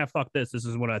 you're like, fuck this. This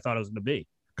is what I thought it was going to be.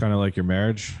 Kind of like your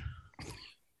marriage.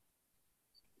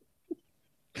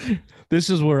 This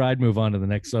is where I'd move on to the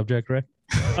next subject, right?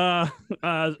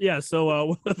 Yeah.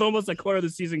 So with almost a quarter of the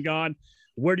season gone,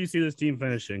 where do you see this team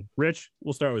finishing? Rich,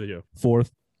 we'll start with you. 4th.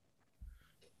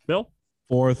 Bill?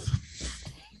 4th.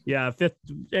 Yeah, 5th,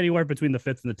 anywhere between the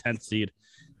 5th and the 10th seed.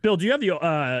 Bill, do you have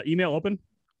the email open?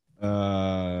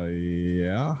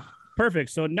 Yeah. Perfect.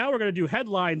 So now we're going to do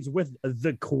headlines with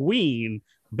the Queen.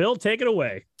 Bill, take it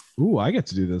away. Ooh, I get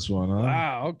to do this one. Huh?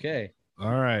 Wow. Okay.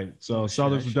 All right. So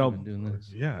Celtics were dealt.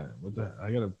 Yeah.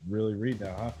 I gotta really read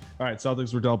now, huh? All right.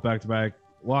 Celtics were dealt back-to-back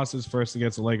losses. First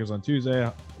against the Lakers on Tuesday,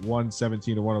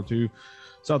 117-102.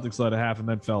 Celtics led a half and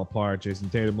then fell apart. Jason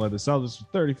Tatum led the Celtics with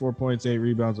 34 points, 8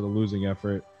 rebounds, and a losing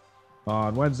effort.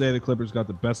 On Wednesday, the Clippers got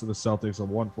the best of the Celtics on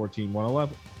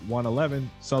 114-111.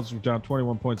 Celtics were down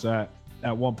 21 points at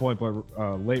at one point, but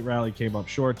late rally came up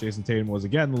short. Jason Tatum was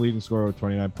again the leading scorer with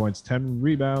 29 points, 10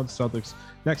 rebounds. Celtics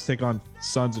next take on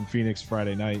Suns and Phoenix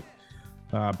Friday night.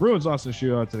 Bruins lost in a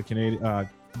shootout to the Canadian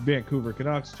Vancouver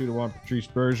Canucks 2-1. Patrice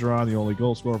Bergeron, the only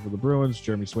goal scorer for the Bruins.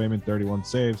 Jeremy Swayman, 31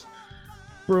 saves.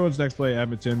 Bruins next play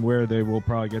Edmonton, where they will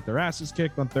probably get their asses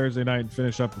kicked on Thursday night and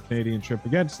finish up the Canadian trip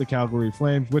against the Calgary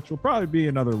Flames, which will probably be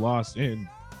another loss and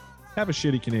have a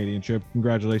shitty Canadian trip.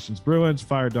 Congratulations, Bruins.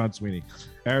 Fire Don Sweeney.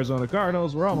 Arizona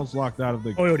Cardinals were almost locked out of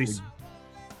the Coyotes.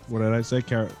 What did I say?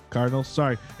 Cardinals?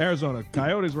 Sorry. Arizona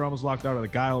Coyotes were almost locked out of the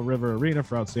Guile River Arena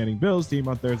for outstanding Bills. Team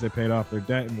on Thursday paid off their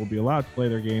debt and will be allowed to play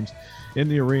their games in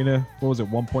the arena. What was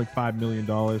it? $1.5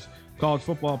 million. College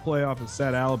football playoff is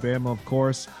set. Alabama, of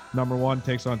course, number one,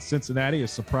 takes on Cincinnati, a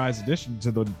surprise addition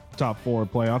to the top four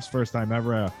playoffs. First time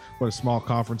ever. What a small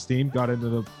conference team got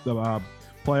into the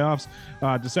playoffs.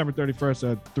 December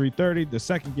 31st at 3:30. The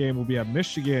second game will be at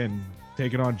Michigan,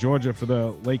 taking on Georgia for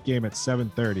the late game at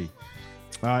 7:30.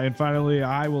 And finally,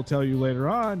 I will tell you later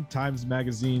on, Times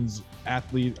Magazine's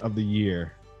Athlete of the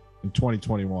Year in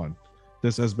 2021.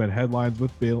 This has been Headlines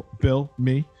with Bill,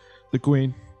 me, the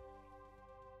Queen.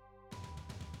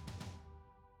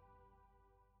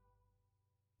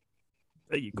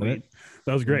 Thank you, Queen.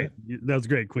 That was great. That was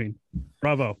great, Queen.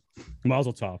 Bravo.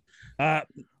 Mazel tov.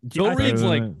 Bill reads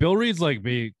like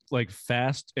me, like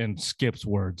fast and skips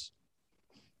words.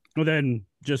 Well, then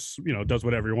just does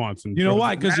whatever he wants. And you know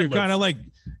why? Because you're kind of like,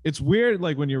 it's weird,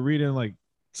 like when you're reading like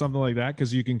something like that,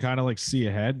 because you can kind of like see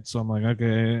ahead. So I'm like,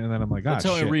 okay, and then I'm like, that's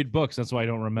how I read books. That's why I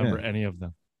don't remember any of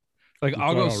them. Like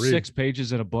I'll go 6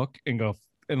 pages in a book and go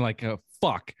and like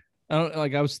fuck.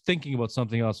 I was thinking about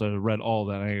something else. I read all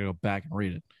that. I gotta go back and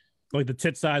read it. Like the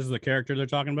tit size of the character they're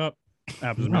talking about.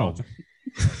 Happens no.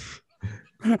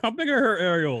 How big are her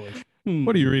areolas?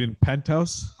 What are you reading?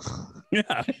 Penthouse?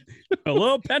 Yeah, a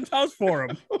little penthouse for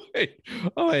him. wait,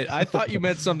 I thought you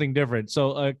meant something different.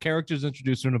 So a character's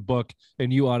introduced in a book,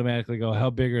 and you automatically go, "How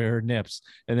big are her nips?"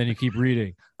 And then you keep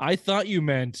reading. I thought you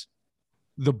meant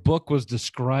the book was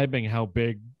describing how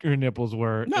big her nipples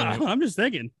were. No, I'm just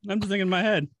thinking in my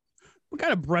head, what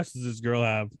kind of breasts does this girl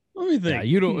have? Let me think. Yeah,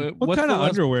 you don't. What kind of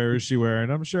underwear is she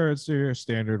wearing? I'm sure it's your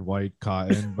standard white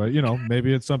cotton, but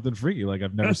maybe it's something freaky like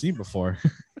I've never seen before.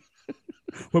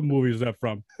 What movie is that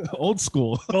from? Old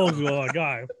school. Oh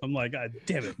God! I'm like, God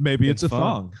damn it. Maybe it's a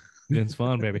thong. It's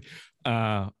fun, baby.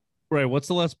 Right. What's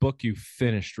the last book you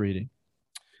finished reading?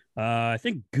 I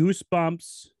think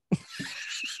Goosebumps.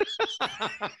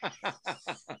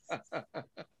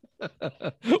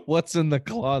 What's in the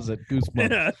closet?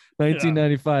 Goosebumps. Yeah.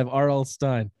 1995. R.L.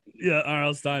 Stein. Yeah,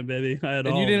 R.L. Stein, baby.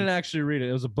 And you didn't actually read it.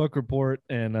 It was a book report,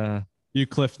 and you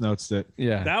cliff notes it.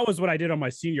 Yeah, that was what I did on my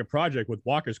senior project with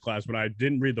Walker's class when I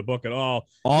didn't read the book at all.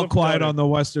 All Quiet on the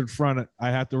Western Front.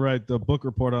 I had to write the book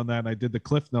report on that, and I did the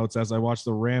cliff notes as I watched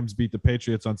the Rams beat the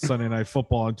Patriots on Sunday Night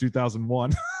Football in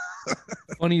 2001.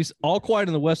 Funny, All Quiet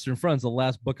on the Western Front is the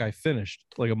last book I finished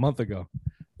like a month ago.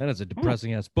 That is a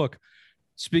depressing ass book.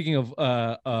 Speaking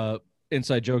of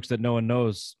inside jokes that no one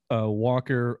knows,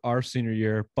 Walker, our senior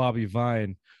year, Bobby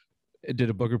Vine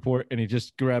did a book report, and he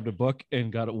just grabbed a book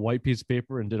and got a white piece of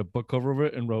paper and did a book cover of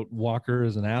it and wrote Walker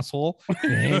is an asshole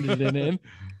and handed it in.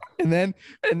 And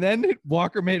then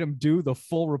Walker made him do the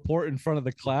full report in front of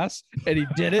the class, and he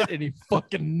did it, and he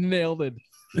fucking nailed it.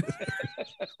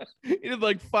 He did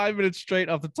like 5 minutes straight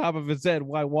off the top of his head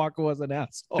why Walker was an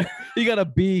asshole. He got a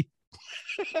B.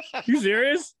 You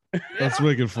serious? That's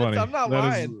wicked funny. I'm not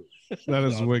lying. That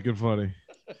is wicked funny.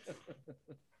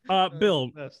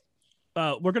 Bill,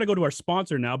 we're going to go to our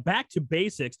sponsor now. Back to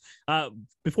Basics.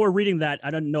 Before reading that,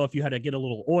 I don't know if you had to get a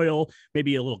little oil,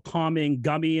 maybe a little calming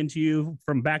gummy into you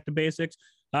from Back to Basics.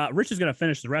 Rich is going to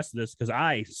finish the rest of this because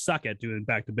I suck at doing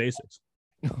Back to Basics.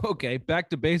 Okay, Back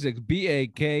to Basics,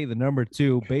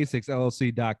 BAK2,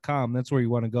 basicsllc.com. That's where you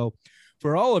want to go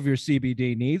for all of your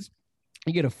CBD needs.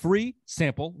 You get a free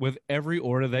sample with every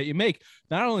order that you make.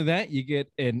 Not only that, you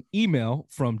get an email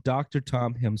from Dr.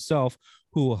 Tom himself,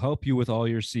 who will help you with all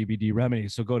your CBD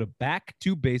remedies. So go to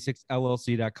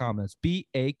backtobasicsllc.com. That's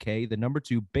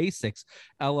BAK2,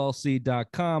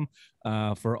 basicsllc.com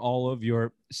for all of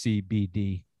your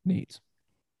CBD needs.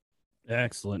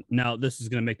 Excellent. Now, this is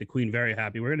going to make the Queen very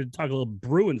happy. We're going to talk a little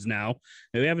Bruins now.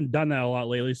 We haven't done that a lot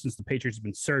lately since the Patriots have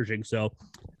been surging. So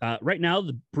right now,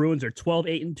 the Bruins are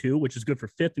 12-8-2, which is good for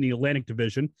fifth in the Atlantic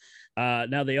Division.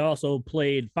 Now, they also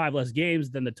played 5 less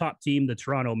games than the top team, the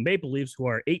Toronto Maple Leafs, who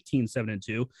are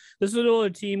 18-7-2. This is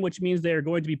another team, which means they are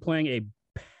going to be playing a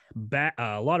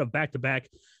lot of back-to-back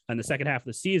in the second half of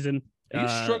the season. Are you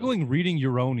struggling reading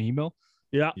your own email?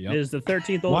 Yeah, Yep. it is the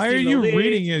 13th. Why are you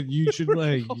reading it? You should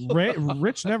like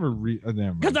Rich never read.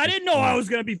 Because I didn't know I was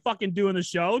gonna be fucking doing the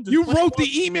show. You wrote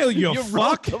the email, you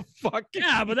fuck.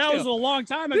 Yeah, but that was a long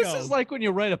time ago. This is like when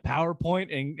you write a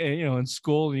PowerPoint and in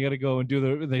school and you got to go and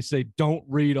do they say don't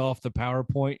read off the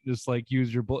PowerPoint, just like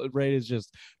use your bullet. Ray is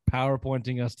just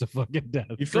PowerPointing us to fucking death.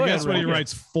 You forget what he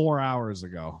writes 4 hours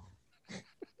ago.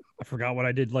 I forgot what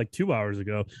I did like 2 hours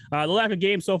ago. The lack of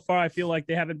games so far, I feel like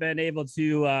they haven't been able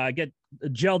to get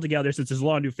gelled together since there's a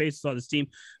lot of new faces on this team.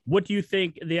 What do you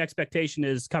think the expectation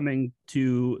is coming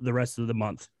to the rest of the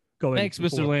month? Thanks,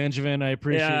 Mr. Langevin. I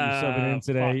appreciate you subbing in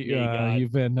today.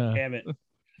 You've been damn it.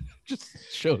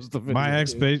 Just shows the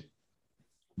video.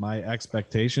 My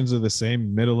expectations are the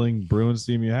same middling Bruins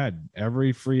team you had.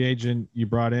 Every free agent you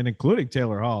brought in, including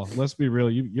Taylor Hall. Let's be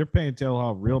real. You're paying Taylor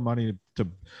Hall real money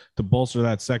to bolster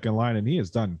that second line, and he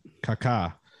has done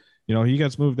caca. You know, he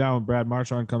gets moved down when Brad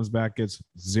Marchand comes back, gets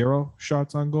 0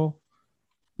 shots on goal.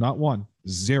 Not 1,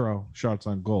 0 shots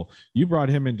on goal. You brought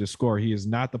him in to score. He is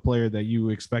not the player that you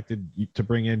expected to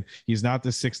bring in. He's not the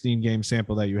 16-game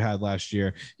sample that you had last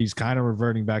year. He's kind of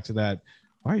reverting back to that.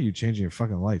 Why are you changing your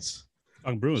fucking lights?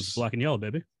 Bruins, black and yellow,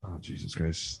 baby. Oh, Jesus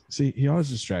Christ. See, he always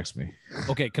distracts me.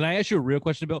 Okay, can I ask you a real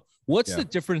question, Bill? What's the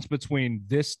difference between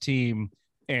this team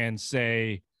and,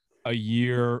 say, a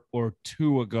year or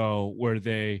two ago where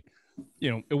they,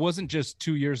 it wasn't just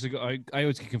 2 years ago. I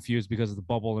always get confused because of the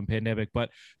bubble and pandemic,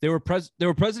 but they were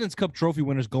President's Cup trophy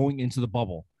winners going into the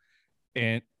bubble.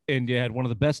 And you had one of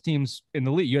the best teams in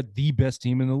the league. You had the best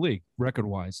team in the league,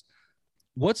 record-wise.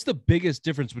 What's the biggest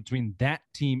difference between that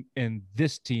team and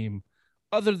this team?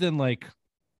 Other than like,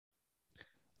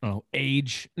 I don't know,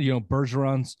 age,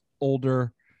 Bergeron's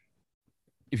older.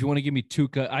 If you want to give me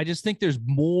Tuukka, I just think there's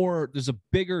a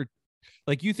bigger,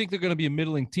 like you think they're going to be a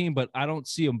middling team, but I don't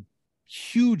see a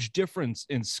huge difference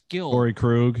in skill. Torrey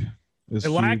Krug is they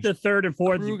lack the third and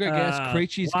fourth. Krug, I guess.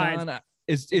 Krejci's gone.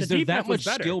 Is there that much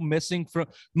skill missing from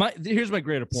here's my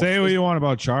greater point. Say what you want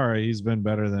about Chara. He's been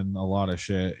better than a lot of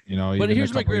shit, But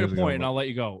here's my greater point, and I'll let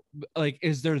you go. Like,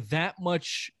 is there that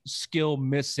much skill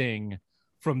missing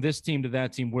from this team to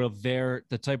that team where they're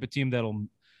the type of team that'll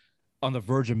on the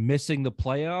verge of missing the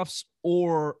playoffs?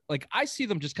 Or like I see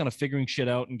them just kind of figuring shit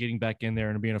out and getting back in there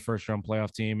and being a first round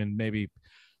playoff team and maybe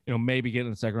get in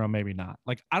the second round, maybe not.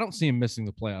 Like I don't see them missing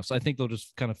the playoffs. I think they'll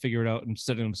just kind of figure it out and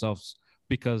set it themselves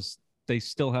because they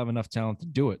still have enough talent to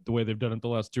do it the way they've done it the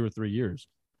last 2 or 3 years.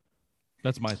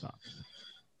 That's my thought.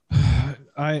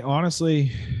 I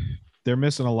honestly, they're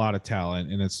missing a lot of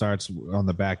talent, and it starts on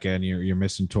the back end. You're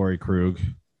missing Torrey Krug,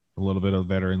 a little bit of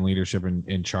veteran leadership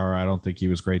in Chara. I don't think he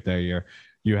was great that year.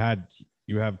 You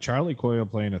have Charlie Coyle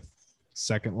playing a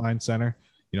second line center.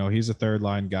 He's a third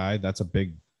line guy. That's a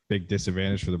big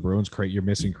disadvantage for the Bruins. You're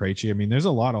missing Krejci. I mean, there's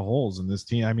a lot of holes in this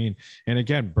team. I mean, and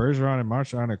again, Bergeron and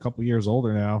Marchand are a couple years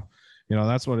older now.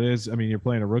 That's what it is. I mean, you're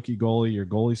playing a rookie goalie. Your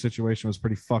goalie situation was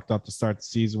pretty fucked up to start the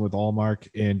season with Allmark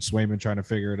and Swayman trying to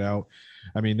figure it out.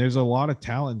 I mean, there's a lot of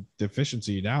talent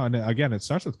deficiency now. And again, it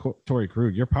starts with Torrey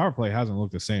Krug. Your power play hasn't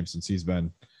looked the same since he's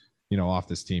been, off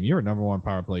this team. You're a number 1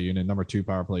 power play unit, number 2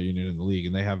 power play unit in the league,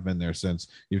 and they haven't been there since.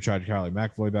 You've tried Charlie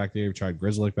McAvoy back there. You've tried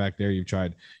Grizzly back there. You've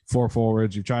tried 4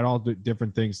 forwards. You've tried all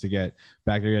different things to get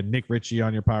back there. You had Nick Ritchie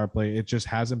on your power play. It just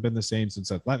hasn't been the same since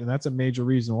that. And that's a major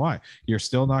reason why. You're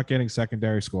still not getting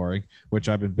secondary scoring, which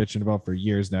I've been bitching about for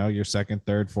years now. Your second,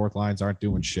 third, fourth lines aren't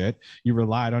doing shit. You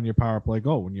relied on your power play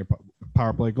goal when your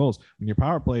power play goals. When your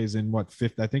power play is in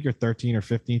fifth, I think you're 13th or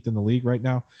 15th in the league right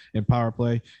now in power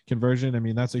play conversion. I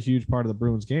mean, that's a huge part of the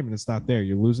Bruins game, and it's not there.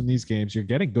 You're losing these games. You're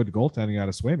getting good goaltending out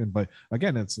of Swayman, but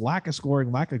again, it's lack of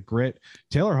scoring, lack of grit.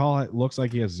 Taylor Hall looks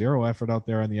like he has 0 effort out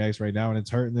there on the ice right now, and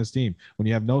it's hurting this team. When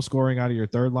you have no scoring out of your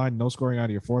third line, no scoring out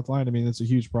of your fourth line, I mean, it's a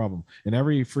huge problem. And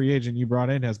every free agent you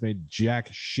brought in has made jack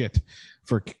shit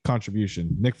for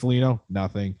contribution. Nick Foligno,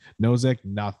 nothing. Nozick,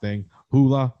 nothing.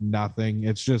 Hula, nothing.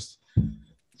 It's just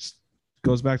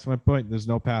goes back to my point. There's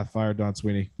no path. Fire Don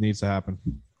Sweeney. Needs to happen.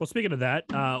 Well, speaking of that,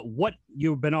 what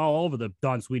you've been all over the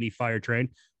Don Sweeney fire train.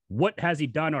 What has he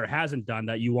done or hasn't done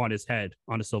that you want his head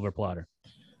on a silver platter?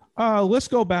 Let's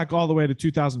go back all the way to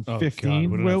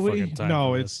 2015. Will we?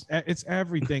 No, it's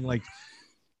everything. Like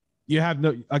you have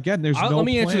no. Again, there's no. Let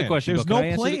me plan. answer the question. There's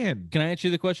no plan. Can I answer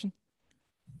the question?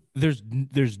 There's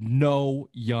no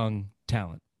young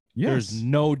talent. Yes. There's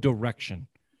no direction.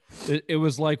 It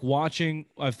was like watching.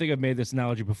 I think I've made this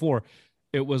analogy before.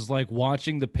 It was like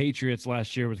watching the Patriots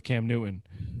last year with Cam Newton.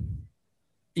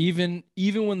 Even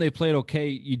when they played okay,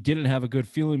 you didn't have a good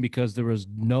feeling because there was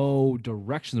no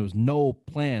direction. There was no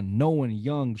plan. No one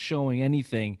young showing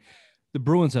anything. The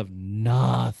Bruins have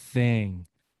nothing.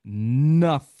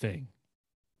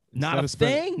 Not a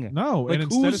thing. No, like and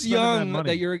instead of who's spending young money,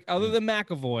 that you're other than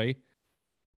McAvoy,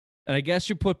 and I guess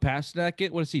you put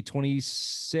Pasternak. What is he?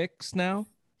 26 now.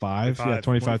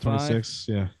 25, 26.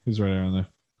 Yeah, he's right around there.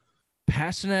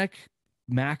 Pasternak,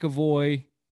 McAvoy,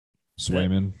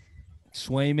 Swayman. Oh,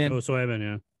 Swayman,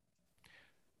 yeah.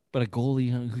 But a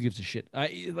goalie, who gives a shit?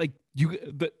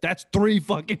 That's three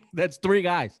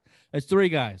guys. That's three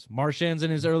guys. Marchand's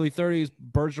in his early 30s.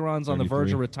 Bergeron's on the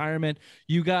verge of retirement.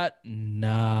 You got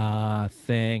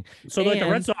nothing. So like the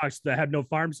Red Sox that have no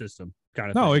farm system kind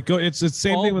of no, thing. it's the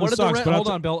same thing with the Sox. Hold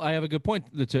on, Bill. I have a good point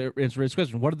to answer his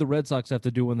question. What did the Red Sox have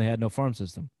to do when they had no farm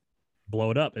system?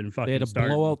 Blow it up and fucking They had to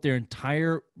blow out their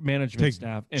entire management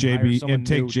staff and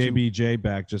take JBJ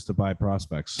back just to buy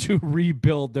prospects to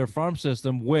rebuild their farm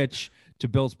system. Which, to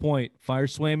Bill's point, fire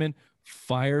Swayman,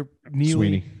 fire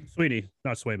Neely, Sweeney,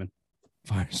 not Swayman.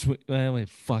 Fire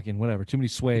fucking whatever. Too many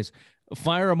sways.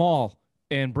 Fire them all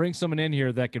and bring someone in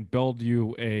here that can build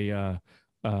you a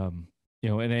an AHL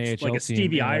like a team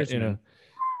Stevie Eisman.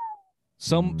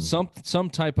 some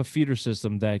type of feeder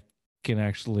system that can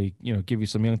actually, give you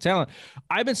some young talent.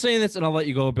 I've been saying this, and I'll let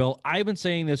you go, Bill. I've been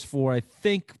saying this for, I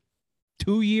think,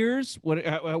 2 years.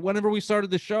 Whenever we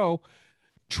started the show,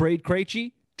 trade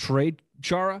Krejci, trade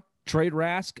Chara, trade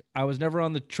Rask. I was never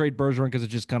on the trade Bergeron because it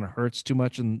just kind of hurts too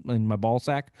much in my ball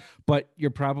sack. But you're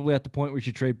probably at the point where you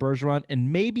should trade Bergeron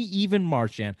and maybe even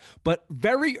Marchand. But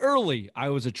very early, I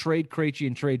was a trade Krejci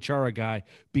and trade Chara guy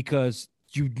because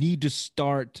you need to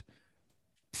start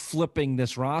flipping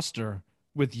this roster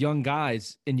with young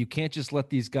guys, and you can't just let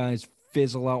these guys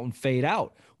fizzle out and fade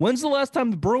out. When's the last time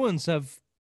the Bruins have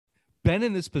been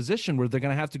in this position where they're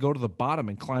going to have to go to the bottom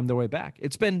and climb their way back?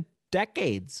 It's been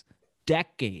decades.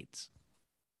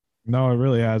 No, it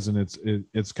really hasn't.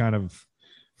 It's kind of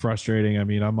frustrating. I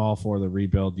mean, I'm all for the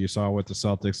rebuild. You saw with the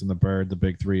Celtics and the Bird, the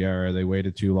big three era. They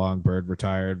waited too long. Bird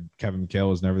retired. Kevin McHale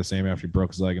was never the same after he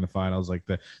broke his leg in the finals. Like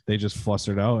they just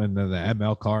flustered out, and then the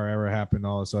ML Carr era happened.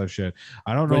 All this other shit.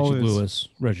 I don't know.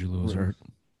 Reggie Lewis hurt.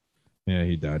 Yeah,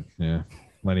 he died. Yeah.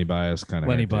 Lenny Bias kind of.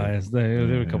 Lenny Bias. There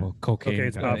were a couple of cocaine.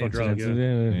 Powerful drug. Yeah.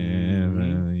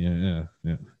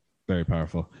 Very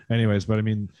powerful. Anyways, but I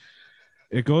mean,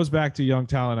 it goes back to young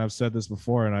talent. I've said this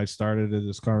before, and I started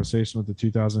this conversation with the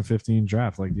 2015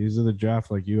 draft. Like, these are the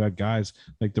draft. Like, you had guys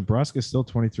like DeBrusque is still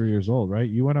 23 years old, right?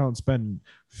 You went out and spent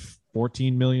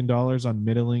 $14 million on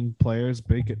middling players,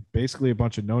 basically a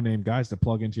bunch of no-name guys to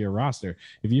plug into your roster.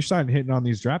 If you start hitting on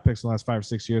these draft picks in the last 5 or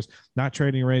 6 years, not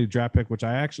trading away the draft pick, which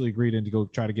I actually agreed in to go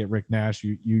try to get Rick Nash.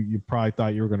 You probably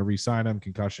thought you were going to re-sign him,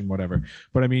 concussion, whatever.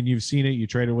 But I mean, you've seen it. You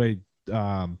trade away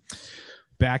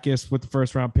Backus with the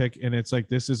first round pick, and it's like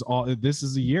this is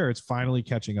the year it's finally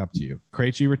catching up to you.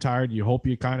 Krejci retired. You hope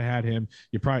you kind of had him.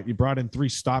 You brought in 3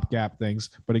 stopgap things,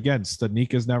 but again,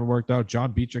 Studnicka's never worked out.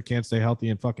 John Beecher can't stay healthy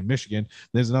in fucking Michigan.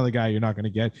 There's another guy you're not going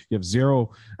to get. You have zero.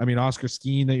 I mean, Oscar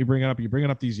Skeen that you're bringing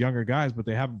up these younger guys, but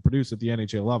they haven't produced at the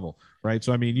NHL level, right?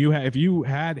 So I mean, if you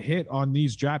had hit on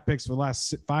these draft picks for the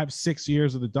last 5-6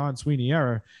 years of the Don Sweeney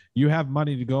era, you have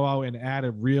money to go out and add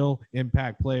a real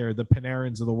impact player, the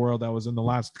Panarins of the world that was in the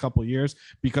last couple of years,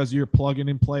 because you're plugging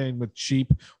and playing with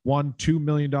cheap $1-2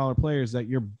 million players that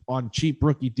you're on cheap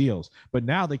rookie deals. But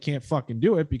now they can't fucking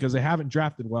do it because they haven't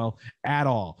drafted well at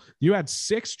all. You had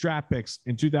 6 draft picks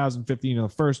in 2015 in the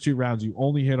first 2 rounds. You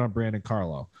only hit on Brandon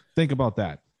Carlo. Think about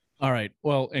that. All right.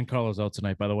 Well, and Carlo's out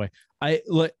tonight, by the way.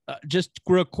 Just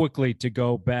real quickly to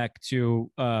go back to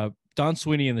Don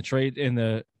Sweeney in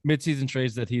the midseason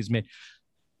trades that he's made.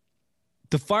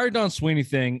 The fire Don Sweeney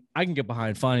thing, I can get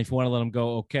behind. Fine, if you want to let him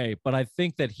go, okay. But I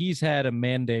think that he's had a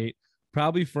mandate,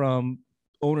 probably from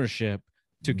ownership,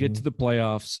 to get to the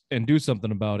playoffs and do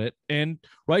something about it, and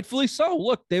rightfully so.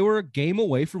 Look, they were a game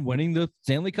away from winning the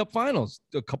Stanley Cup Finals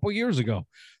a couple years ago,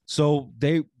 so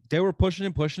they were pushing,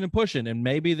 and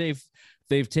maybe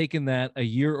they've taken that a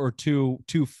year or two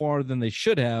too far than they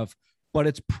should have. But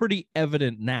it's pretty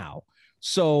evident now.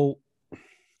 So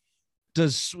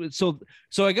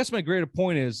I guess my greater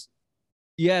point is,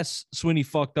 yes, Sweeney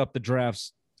fucked up the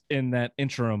drafts in that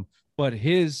interim, but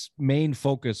his main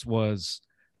focus was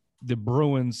the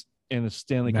Bruins and the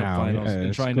Stanley Cup Finals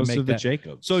and trying to make that.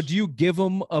 Jacobs. So do you give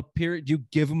him a period? Do you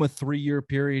give him a 3-year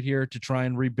period here to try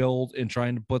and rebuild and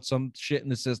trying to put some shit in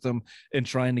the system and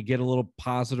trying to get a little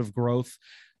positive growth?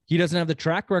 He doesn't have the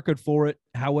track record for it.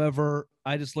 However,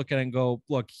 I just look at it and go,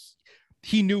 look,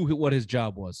 he knew what his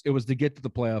job was. It was to get to the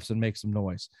playoffs and make some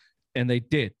noise. And they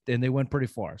did. And they went pretty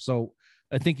far. So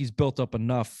I think he's built up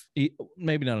enough,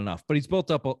 maybe not enough, but he's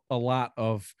built up a lot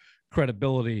of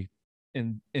credibility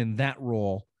in that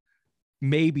role,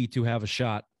 maybe to have a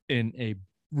shot in a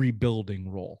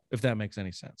rebuilding role, if that makes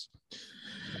any sense.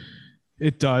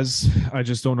 It does. I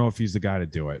just don't know if he's the guy to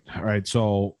do it. All right.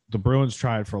 So the Bruins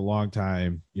tried for a long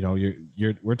time. You know,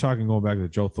 we're talking going back to the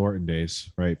Joe Thornton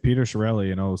days, right? Peter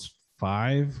Chiarelli in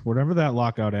 05, whatever that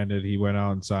lockout ended, he went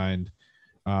out and signed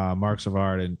Mark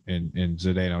Savard and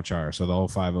Zdeno Chara. So the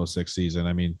 05-06 season.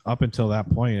 I mean, up until that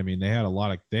point, I mean,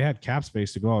 they had cap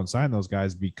space to go out and sign those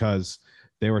guys because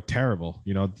they were terrible.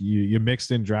 You know, you mixed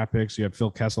in draft picks. You had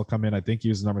Phil Kessel come in. I think he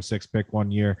was the number 6 pick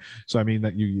one year. So I mean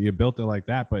that you built it like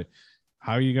that, but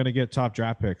how are you going to get top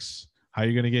draft picks? How are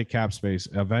you going to get cap space?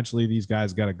 Eventually, these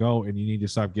guys got to go, and you need to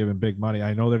stop giving big money.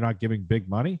 I know they're not giving big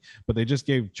money, but they just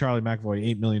gave Charlie McAvoy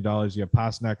 $8 million. You have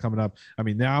Pasternak coming up. I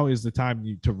mean, now is the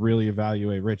time to really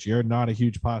evaluate. Rich, you're not a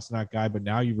huge Pasternak guy, but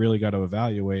now you really got to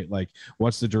evaluate, like,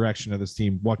 what's the direction of this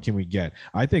team? What can we get?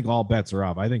 I think all bets are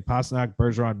off. I think Pasternak,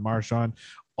 Bergeron, Marchand,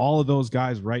 all of those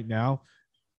guys right now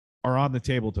are on the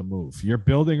table to move. You're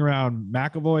building around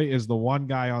McAvoy is the one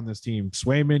guy on this team.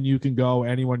 Swayman, you can go.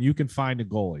 Anyone, you can find a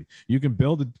goalie. You can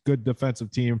build a good defensive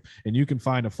team, and you can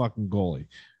find a fucking goalie.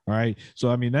 All right.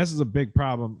 So, I mean, this is a big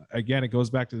problem. Again, it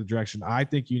goes back to the direction. I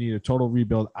think you need a total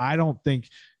rebuild. I don't think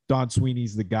Don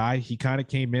Sweeney's the guy. He kind of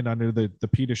came in under the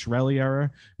Peter Chiarelli era.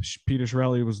 Peter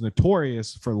Chiarelli was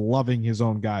notorious for loving his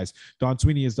own guys. Don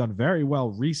Sweeney has done very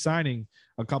well re-signing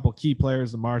a couple key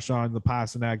players, the Marchand, the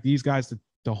Pasternak, these guys to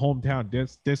hometown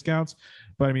discounts.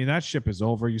 But I mean, that ship is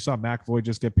over. You saw McAvoy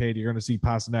just get paid. You're going to see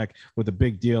Pasternak with a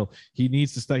big deal. He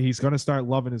needs to start. He's going to start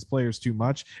loving his players too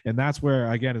much. And that's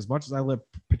where, again, as much as I love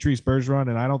Patrice Bergeron,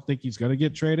 and I don't think he's going to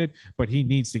get traded, but he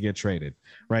needs to get traded.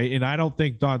 Right. And I don't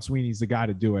think Don Sweeney's the guy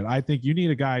to do it. I think you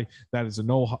need a guy that is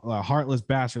a heartless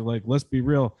bastard. Like, let's be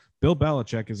real. Bill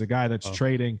Belichick is a guy that's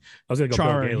trading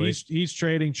Chara. He's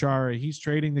trading Chara. He's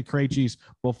trading the Krejcis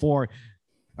before.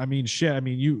 I mean, shit. I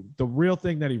mean, the real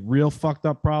thing that he real fucked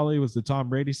up probably was the Tom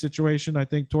Brady situation, I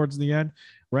think, towards the end.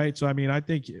 Right. So, I mean, I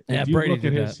think if you Brady look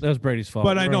at that was Brady's fault.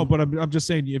 But I know, but I'm just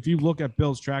saying, if you look at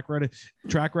Bill's track record,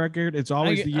 it's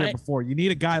always the year before. You need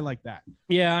a guy like that.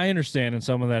 Yeah, I understand. And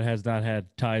someone that has not had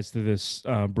ties to this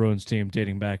Bruins team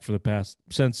dating back for the past,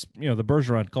 since, you know, the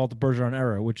Bergeron, call it the Bergeron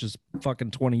era, which is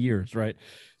fucking 20 years. Right.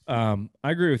 I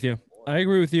agree with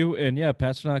you. And yeah,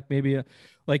 Pasternak, maybe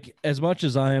like, as much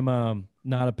as I am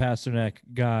not a Pasternak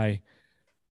guy,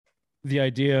 the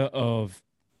idea of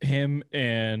him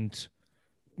and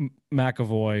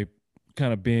McAvoy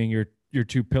kind of being your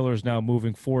two pillars now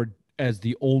moving forward as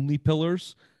the only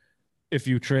pillars. If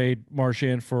you trade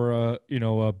Marchand for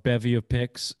a bevy of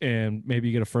picks and maybe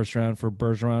you get a first round for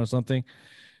Bergeron or something,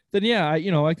 then yeah,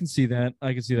 I can see that.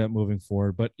 I can see that moving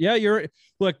forward. But yeah,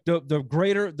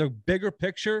 the bigger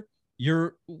picture.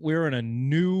 We're in a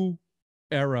new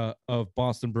era of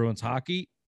Boston Bruins hockey,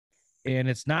 and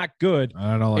it's not good.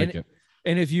 I don't like it.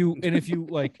 And if you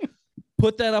like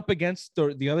put that up against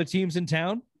the other teams in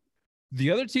town,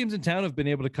 the other teams in town have been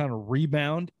able to kind of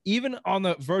rebound. Even on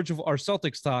the verge of our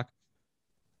Celtics talk,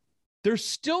 they're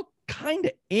still kind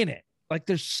of in it. Like,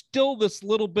 there's still this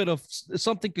little bit of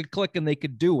something could click and they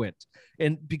could do it.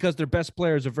 And because their best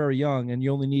players are very young and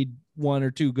you only need one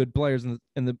or two good players in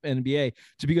the NBA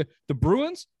to be good. The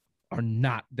Bruins are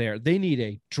not there. They need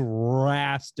a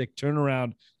drastic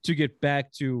turnaround to get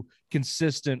back to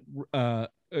consistent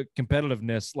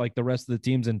competitiveness like the rest of the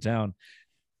teams in town.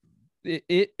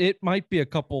 It might be a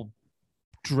couple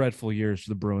dreadful years for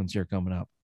the Bruins here coming up.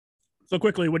 So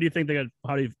quickly, what do you think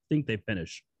how do you think they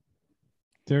finish?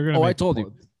 They're gonna. I told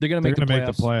you they're gonna make the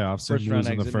playoffs and lose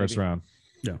in the first round.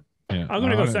 Yeah. I'm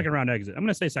gonna go second round exit. I'm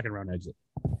gonna say second round exit.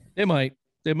 They might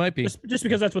be just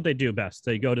because that's what they do best.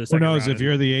 They go to the second round. Who knows round if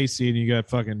you're the A seed and you got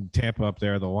fucking Tampa up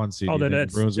there, the 1 seed. Then the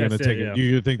Bruins are gonna take it. Yeah.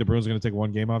 You think the Bruins are gonna take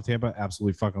one game off Tampa?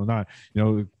 Absolutely fucking not. You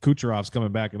know, Kucherov's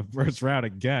coming back in the first round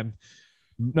again.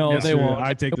 No, they won't.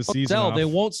 I take the season off. They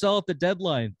won't sell at the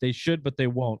deadline. They should, but they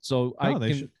won't. So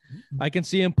I can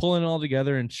see them pulling it all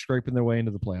together and scraping their way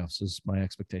into the playoffs is my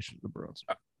expectation of the Bruins.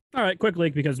 All right, quickly,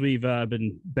 because we've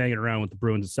been banging around with the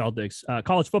Bruins and Celtics.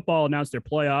 College football announced their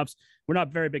playoffs. We're not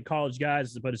very big college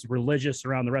guys, but it's religious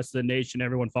around the rest of the nation.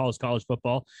 Everyone follows college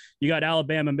football. You got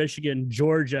Alabama, Michigan,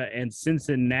 Georgia, and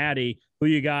Cincinnati. Who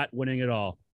you got winning it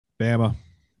all? Bama.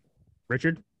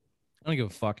 Richard? I don't give a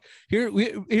fuck. Here's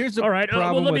the all right.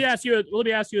 problem. Let me ask you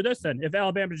this then. If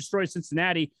Alabama destroys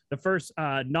Cincinnati, the first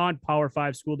non-Power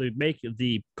 5 school to make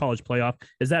the college playoff,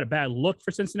 is that a bad look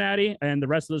for Cincinnati and the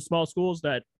rest of the small schools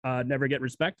that never get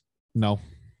respect? No.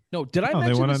 Did I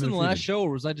mention this in the last show,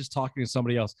 or was I just talking to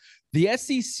somebody else? The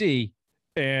SEC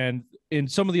and in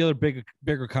some of the other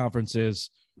bigger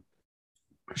conferences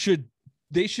should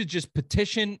just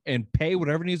petition and pay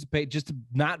whatever needs to pay just to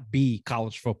not be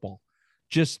college football.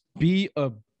 Just be a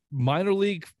minor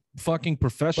league fucking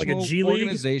professional G League?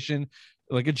 organization,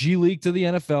 like a G League to the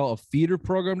NFL, a feeder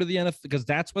program to the NFL, because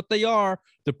that's what they are.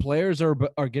 The players are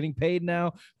getting paid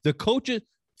now. The coaches,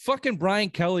 fucking Brian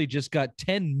Kelly just got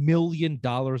 $10 million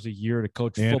a year to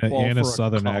coach football and for a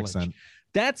Southern college. accent.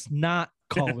 That's not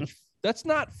college. That's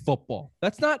not football.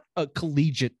 That's not a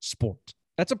collegiate sport.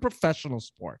 That's a professional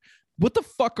sport. What the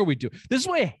fuck are we doing? This is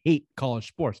why I hate college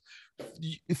sports.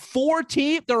 4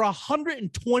 teams, there are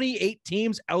 128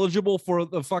 teams eligible for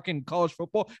the fucking college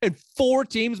football, and 4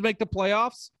 teams make the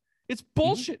playoffs. It's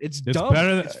bullshit. It's dumb.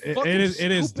 Better It's than,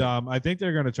 it is dumb. I think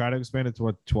they're going to try to expand it to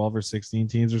what, 12 or 16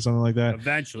 teams or something like that.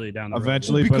 Eventually down the road.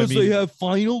 Eventually, because but I mean, they have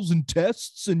finals and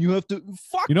tests, and you have to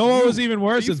fuck. You know what was even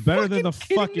worse? It's better than the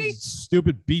kidding fucking me?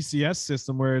 stupid BCS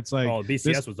system where it's like,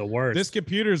 BCS was the worst. This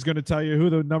computer is going to tell you who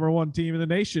the #1 team in the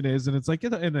nation is, and it's like,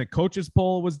 and the coaches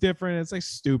poll was different. It's like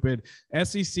stupid.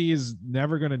 SEC is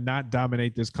never going to not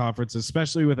dominate this conference,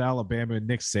 especially with Alabama and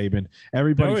Nick Saban.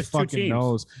 Everybody fucking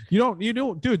knows. You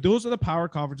know, dude. Those are the power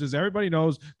conferences. Everybody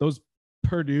knows those.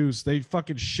 Purdue's, they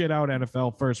fucking shit out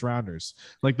NFL first rounders.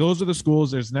 Like, those are the schools.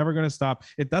 There's never going to stop.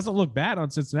 It doesn't look bad on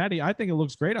Cincinnati. I think it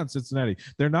looks great on Cincinnati.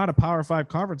 They're not a Power 5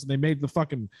 conference, and they made the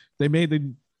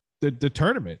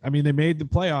tournament. I mean, they made the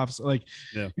playoffs. Like,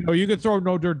 you know, you could throw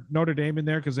Notre Dame in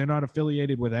there because they're not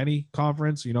affiliated with any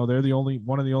conference. You know, they're the only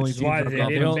one of the only teams.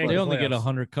 They only get a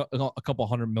couple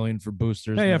 $100 million for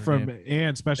boosters. Yeah,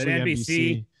 and especially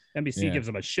NBC. NBC gives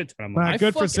them a shit ton of money.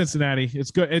 Good for Cincinnati. It's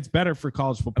good. It's better for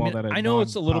college football. I know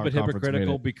it's a little bit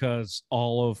hypocritical because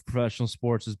all of professional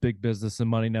sports is big business and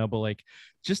money now, but like,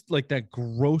 just like that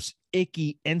gross,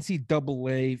 icky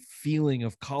NCAA feeling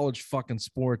of college fucking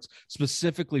sports,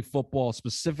 specifically football,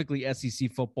 specifically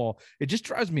SEC football, it just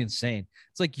drives me insane.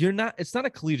 It's like, it's not a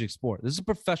collegiate sport. This is a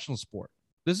professional sport.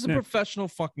 This is a professional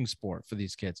fucking sport for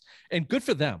these kids, and good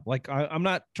for them. Like, I'm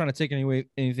not trying to take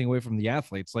anything away from the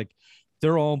athletes. Like,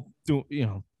 they're all doing, you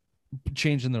know,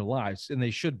 changing their lives, and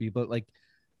they should be. But like,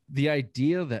 the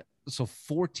idea that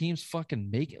 4 teams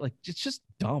fucking make it, like, it's just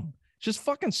dumb. It's just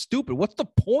fucking stupid. What's the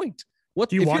point?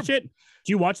 Do you watch it? Do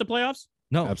you watch the playoffs?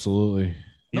 No, absolutely.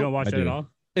 You don't watch it at all.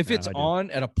 If it's on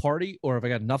at a party, or if I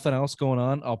got nothing else going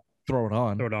on, I'll throw it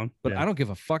on. But I don't give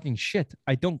a fucking shit.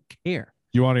 I don't care.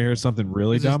 You want to hear something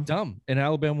really dumb? Dumb. And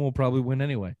Alabama will probably win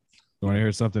anyway. You want to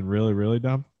hear something really, really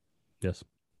dumb? Yes.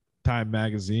 Time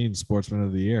Magazine Sportsman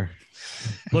of the Year.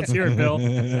 Let's hear it, Bill.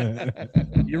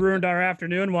 You ruined our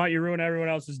afternoon. Why don't you ruin everyone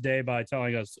else's day by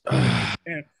telling us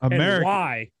and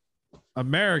why?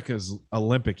 America's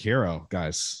Olympic hero,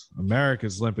 guys.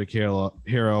 America's Olympic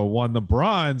hero won the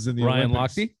bronze in the Ryan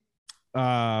Olympics.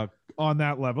 Lochte? On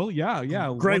that level, yeah.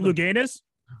 Greg Louganis?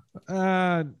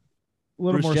 A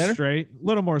little Bruce more Jenner? straight. A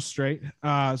little more straight.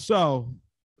 So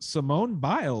Simone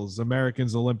Biles,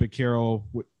 America's Olympic hero,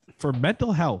 for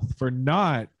mental health, for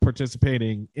not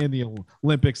participating in the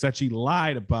Olympics that she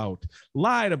lied about,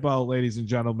 ladies and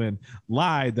gentlemen,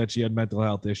 lied that she had mental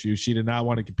health issues. She did not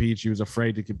want to compete. She was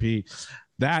afraid to compete.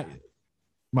 That,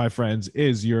 my friends,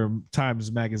 is your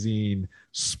Times Magazine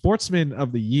Sportsman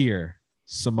of the Year,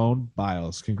 Simone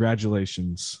Biles.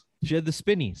 Congratulations. She had the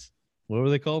spinnies. What were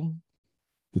they called?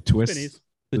 The twists. Spinnies.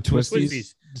 The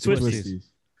twisties. Twisties.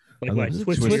 I like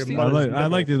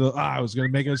the. I was gonna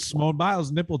make a Simone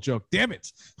Biles nipple joke. Damn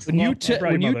it! When you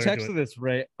texted this,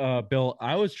 Ray, Bill,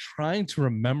 I was trying to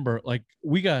remember. Like,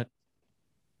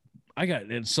 I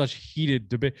got in such heated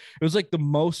debate. It was like the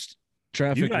most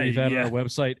traffic we've had on our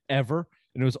website ever,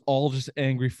 and it was all just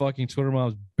angry fucking Twitter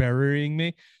moms burying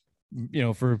me, you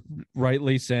know, for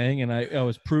rightly saying, and I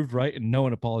was proved right, and no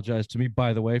one apologized to me.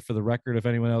 By the way, for the record, if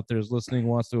anyone out there is listening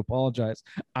wants to apologize,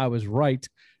 I was right.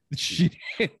 She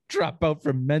didn't drop out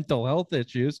from mental health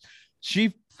issues.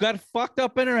 She got fucked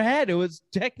up in her head. It was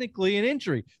technically an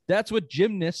injury. That's what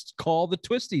gymnasts call the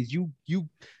twisties. You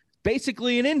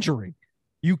basically an injury.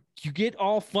 You get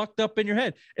all fucked up in your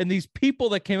head. And these people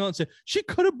that came out and said, she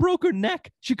could have broke her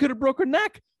neck. She could have broke her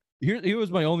neck. Here was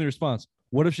my only response.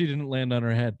 What if she didn't land on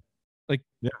her head? Like,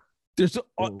 there's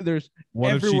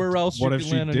everywhere else you can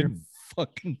land on your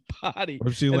fucking body.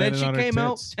 What if she and landed then she on her came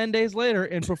out tits? 10 days later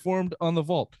and performed on the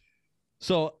vault.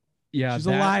 So, yeah. She's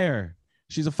a liar.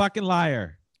 She's a fucking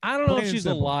liar. I don't know if she's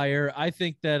a liar. I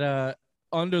think that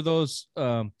under those,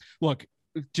 look,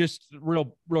 just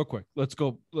real quick, let's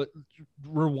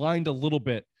rewind a little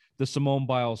bit, the Simone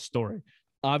Biles story.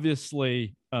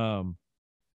 Obviously,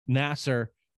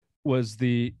 Nasser was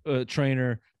the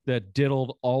trainer that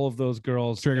diddled all of those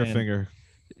girls. Trigger finger.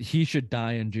 He should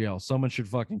die in jail. Someone should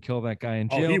fucking kill that guy in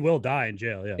jail. Oh, he will die in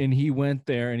jail, yeah. And he went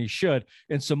there, and he should.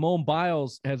 And Simone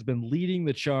Biles has been leading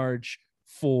the charge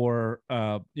for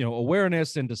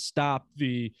awareness and to stop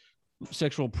the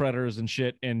sexual predators and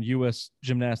shit in U.S.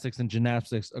 gymnastics and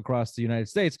gymnastics across the United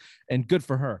States, and good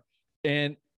for her.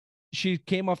 And she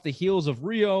came off the heels of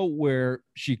Rio, where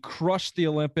she crushed the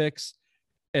Olympics,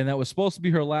 and that was supposed to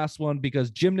be her last one because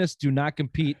gymnasts do not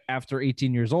compete after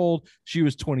 18 years old. She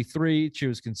was 23. She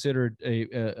was considered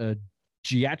a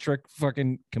geriatric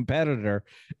fucking competitor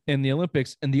in the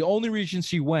Olympics. And the only reason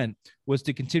she went was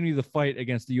to continue the fight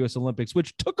against the U.S. Olympics,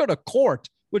 which took her to court,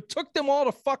 which took them all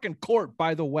to fucking court,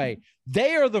 by the way.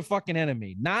 They are the fucking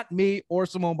enemy, not me or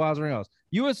Simone Biles or anyone else.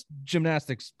 U.S.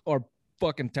 gymnastics are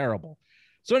fucking terrible.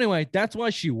 So anyway, that's why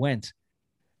she went.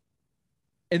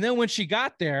 And then when she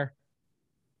got there,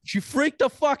 she freaked the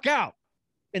fuck out.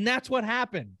 And that's what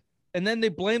happened. And then they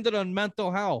blamed it on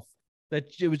mental health. That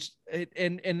it was,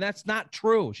 and that's not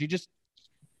true. She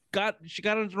got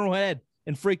into her head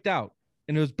and freaked out.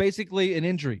 And it was basically an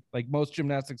injury, like most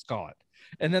gymnastics call it.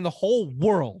 And then the whole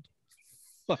world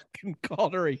fucking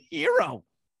called her a hero.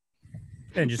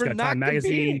 And just got Time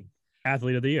Magazine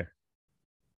Athlete of the Year.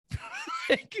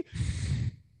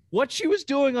 What she was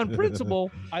doing on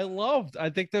principle, I loved. I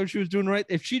think that she was doing right.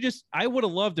 I would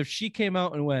have loved if she came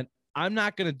out and went, I'm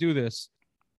not going to do this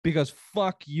because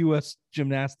fuck U.S.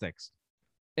 gymnastics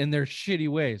and their shitty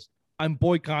ways. I'm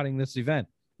boycotting this event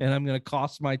and I'm going to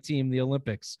cost my team the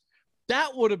Olympics.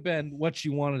 That would have been what she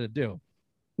wanted to do.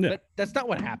 Yeah. But that's not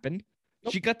what happened.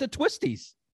 Nope. She got the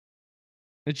twisties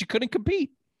and she couldn't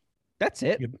compete. That's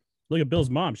it. Look at Bill's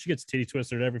mom. She gets titty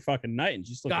twisted every fucking night, and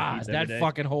she's still God,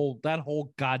 that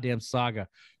whole goddamn saga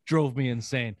drove me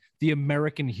insane. The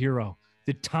American hero,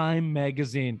 the Time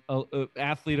Magazine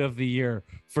Athlete of the Year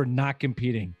for not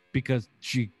competing because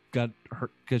she got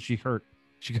hurt. She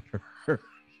got her hurt.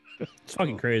 It's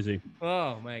fucking crazy.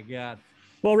 Oh my God.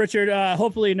 Well, Richard,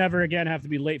 hopefully never again have to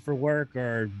be late for work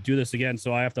or do this again.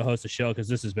 So I have to host a show because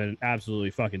this has been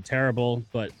absolutely fucking terrible.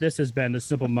 But this has been the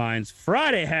Simple Minds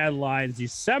Friday headlines,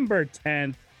 December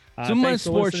 10th. Simple Minds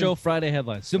Sports Show Friday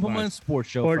headlines. Simple Minds Sports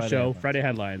Show Friday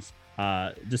headlines.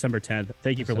 December 10th.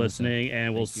 Thank you for listening,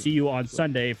 and we'll see you on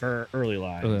Sunday for Early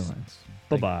Lines.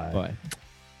 Bye-bye. Bye.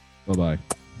 Bye-bye.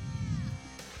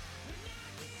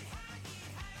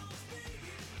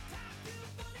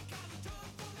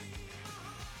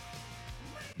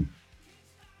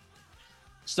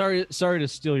 Sorry to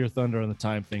steal your thunder on the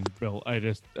time thing, Bill. I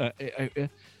just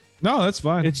No, that's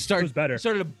fine. it started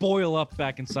to boil up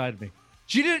back inside of me.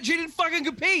 She didn't fucking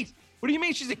compete. What do you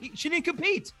mean she didn't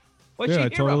compete? What's I she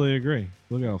hero? totally agree.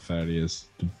 Look how fat he is.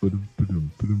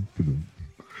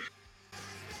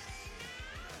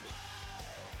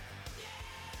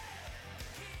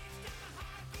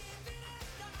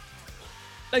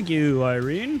 Thank you,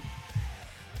 Irene.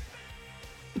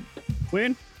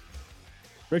 Quinn?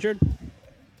 Richard?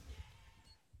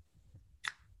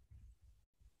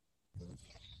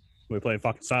 We playing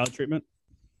fucking silent treatment?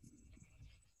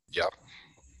 Yeah.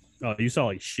 Oh, you sound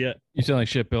like shit. You sound like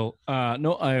shit, Bill.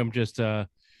 No, I am just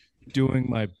doing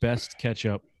my best catch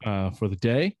up for the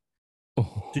day.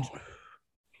 Oh.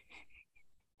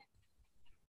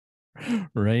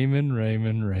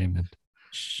 Raymond.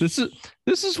 This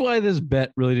is why this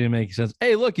bet really didn't make sense.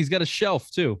 Hey, look, he's got a shelf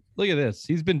too. Look at this.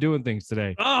 He's been doing things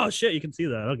today. Oh shit, you can see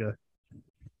that. Okay.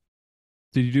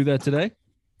 Did you do that today?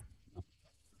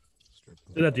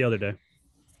 Did that the other day.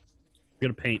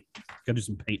 Gotta paint. Gotta do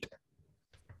some paint.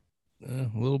 A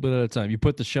little bit at a time. You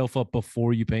put the shelf up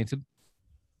before you painted?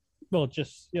 Well,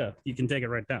 you can take it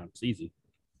right down. It's easy.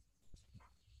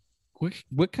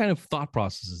 What kind of thought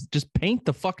process is it? Just paint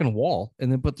the fucking wall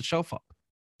and then put the shelf up.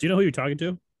 Do you know who you're talking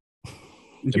to?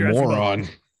 Moron.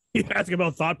 You're asking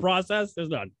about thought process? There's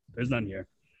none. There's none here.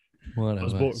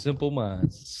 Whatever. Simple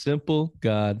minds. Simple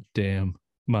goddamn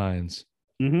minds.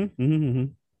 Mm-hmm.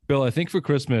 Bill, I think for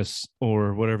Christmas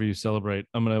or whatever you celebrate,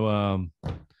 I'm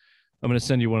gonna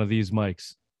send you one of these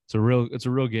mics. It's a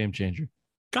real game changer.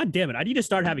 God damn it! I need to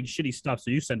start having shitty stuff,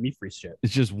 so you send me free shit.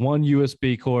 It's just one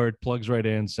USB cord, plugs right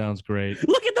in, sounds great.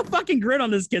 Look at the fucking grin on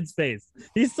this kid's face.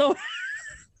 He's so.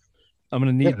 I'm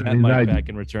gonna need that mic back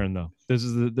in return, though. This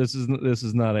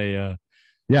is not a.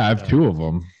 Yeah, I have two of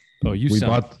them. Oh, you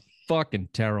sound fucking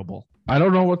terrible. I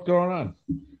don't know what's going on.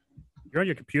 You're on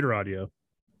your computer audio.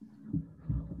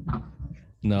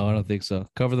 No, I don't think so.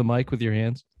 Cover the mic with your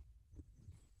hands.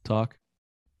 Talk.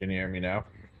 Can you hear me now?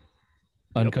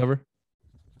 Uncover.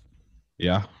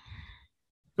 Yeah.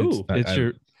 Ooh,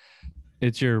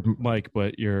 it's your mic,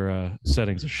 but your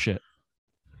settings are shit.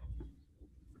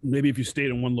 Maybe if you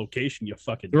stayed in one location, you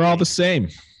fucking. They're all the same.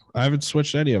 I haven't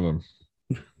switched any of them.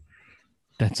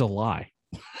 That's a lie.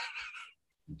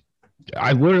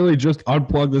 I literally just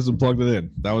unplugged this and plugged it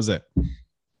in. That was it.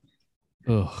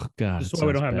 Oh God, Just it why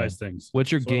we don't sounds have bad. nice things.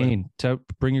 What's your That's why we- gain?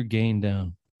 Bring your gain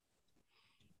down.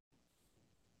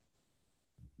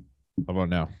 How about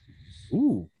now?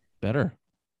 Ooh, Better.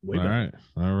 way All better.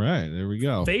 right. All right. There we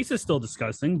go. Face is still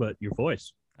disgusting, but your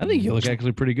voice. I think you look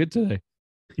actually pretty good today.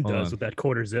 He Hold does on. with that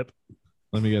quarter zip.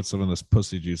 Let me get some of this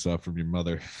pussy juice off from your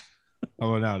mother. How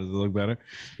about now? Does it look better?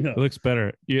 It looks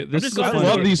better. Yeah, this just is a glad I fun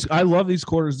love game. these. I love these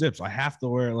quarter zips. I have to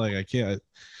wear it. Like I can't.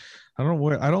 I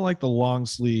don't like the long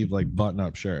sleeve like button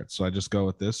up shirts. So I just go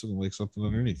with this and like something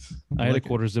underneath. I had like a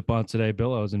quarter zip on today,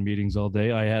 Bill. I was in meetings all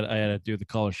day. I had to do the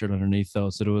collar shirt underneath though,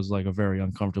 so it was like a very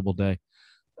uncomfortable day.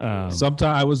 Sometimes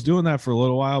I was doing that for a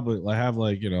little while, but I have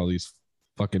like these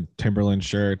fucking Timberland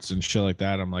shirts and shit like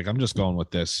that. I'm like, I'm just going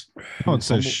with this. No one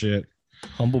says shit.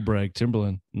 Humble brag,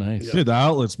 Timberland, nice. Yeah. Dude, the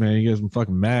outlets, man, you guys some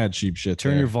fucking mad cheap shit.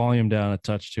 Turn there. your volume down a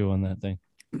touch too on that thing.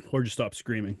 Or just stop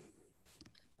screaming.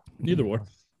 Either or.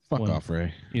 Fuck One. off,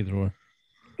 Ray. Either or.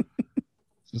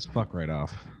 Just fuck right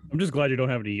off. I'm just glad you don't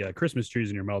have any Christmas trees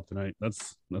in your mouth tonight.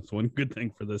 That's one good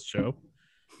thing for this show.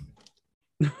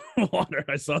 Water.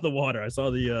 I saw the water. I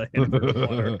saw the Hindenburg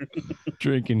water.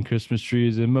 Drinking Christmas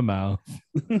trees in my mouth.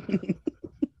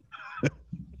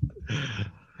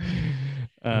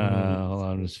 Hold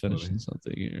on, I'm just finishing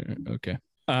something here. Okay.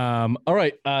 All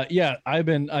right. Yeah,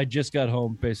 I just got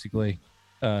home basically.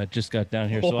 Just got down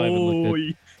here, so I haven't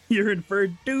looked You're in for a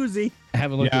doozy. I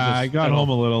haven't looked at Yeah, this I got at all. home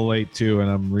a little late too, and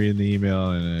I'm reading the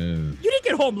email, and You didn't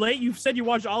get home late. You said you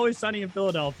watched Always Sunny in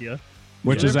Philadelphia.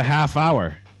 which is a half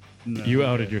hour. No, You okay.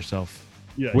 outed yourself.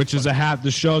 Yeah, Which is a half. The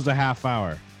show's a half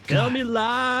hour. Tell me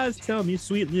lies. Tell me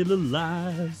sweet little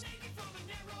lies.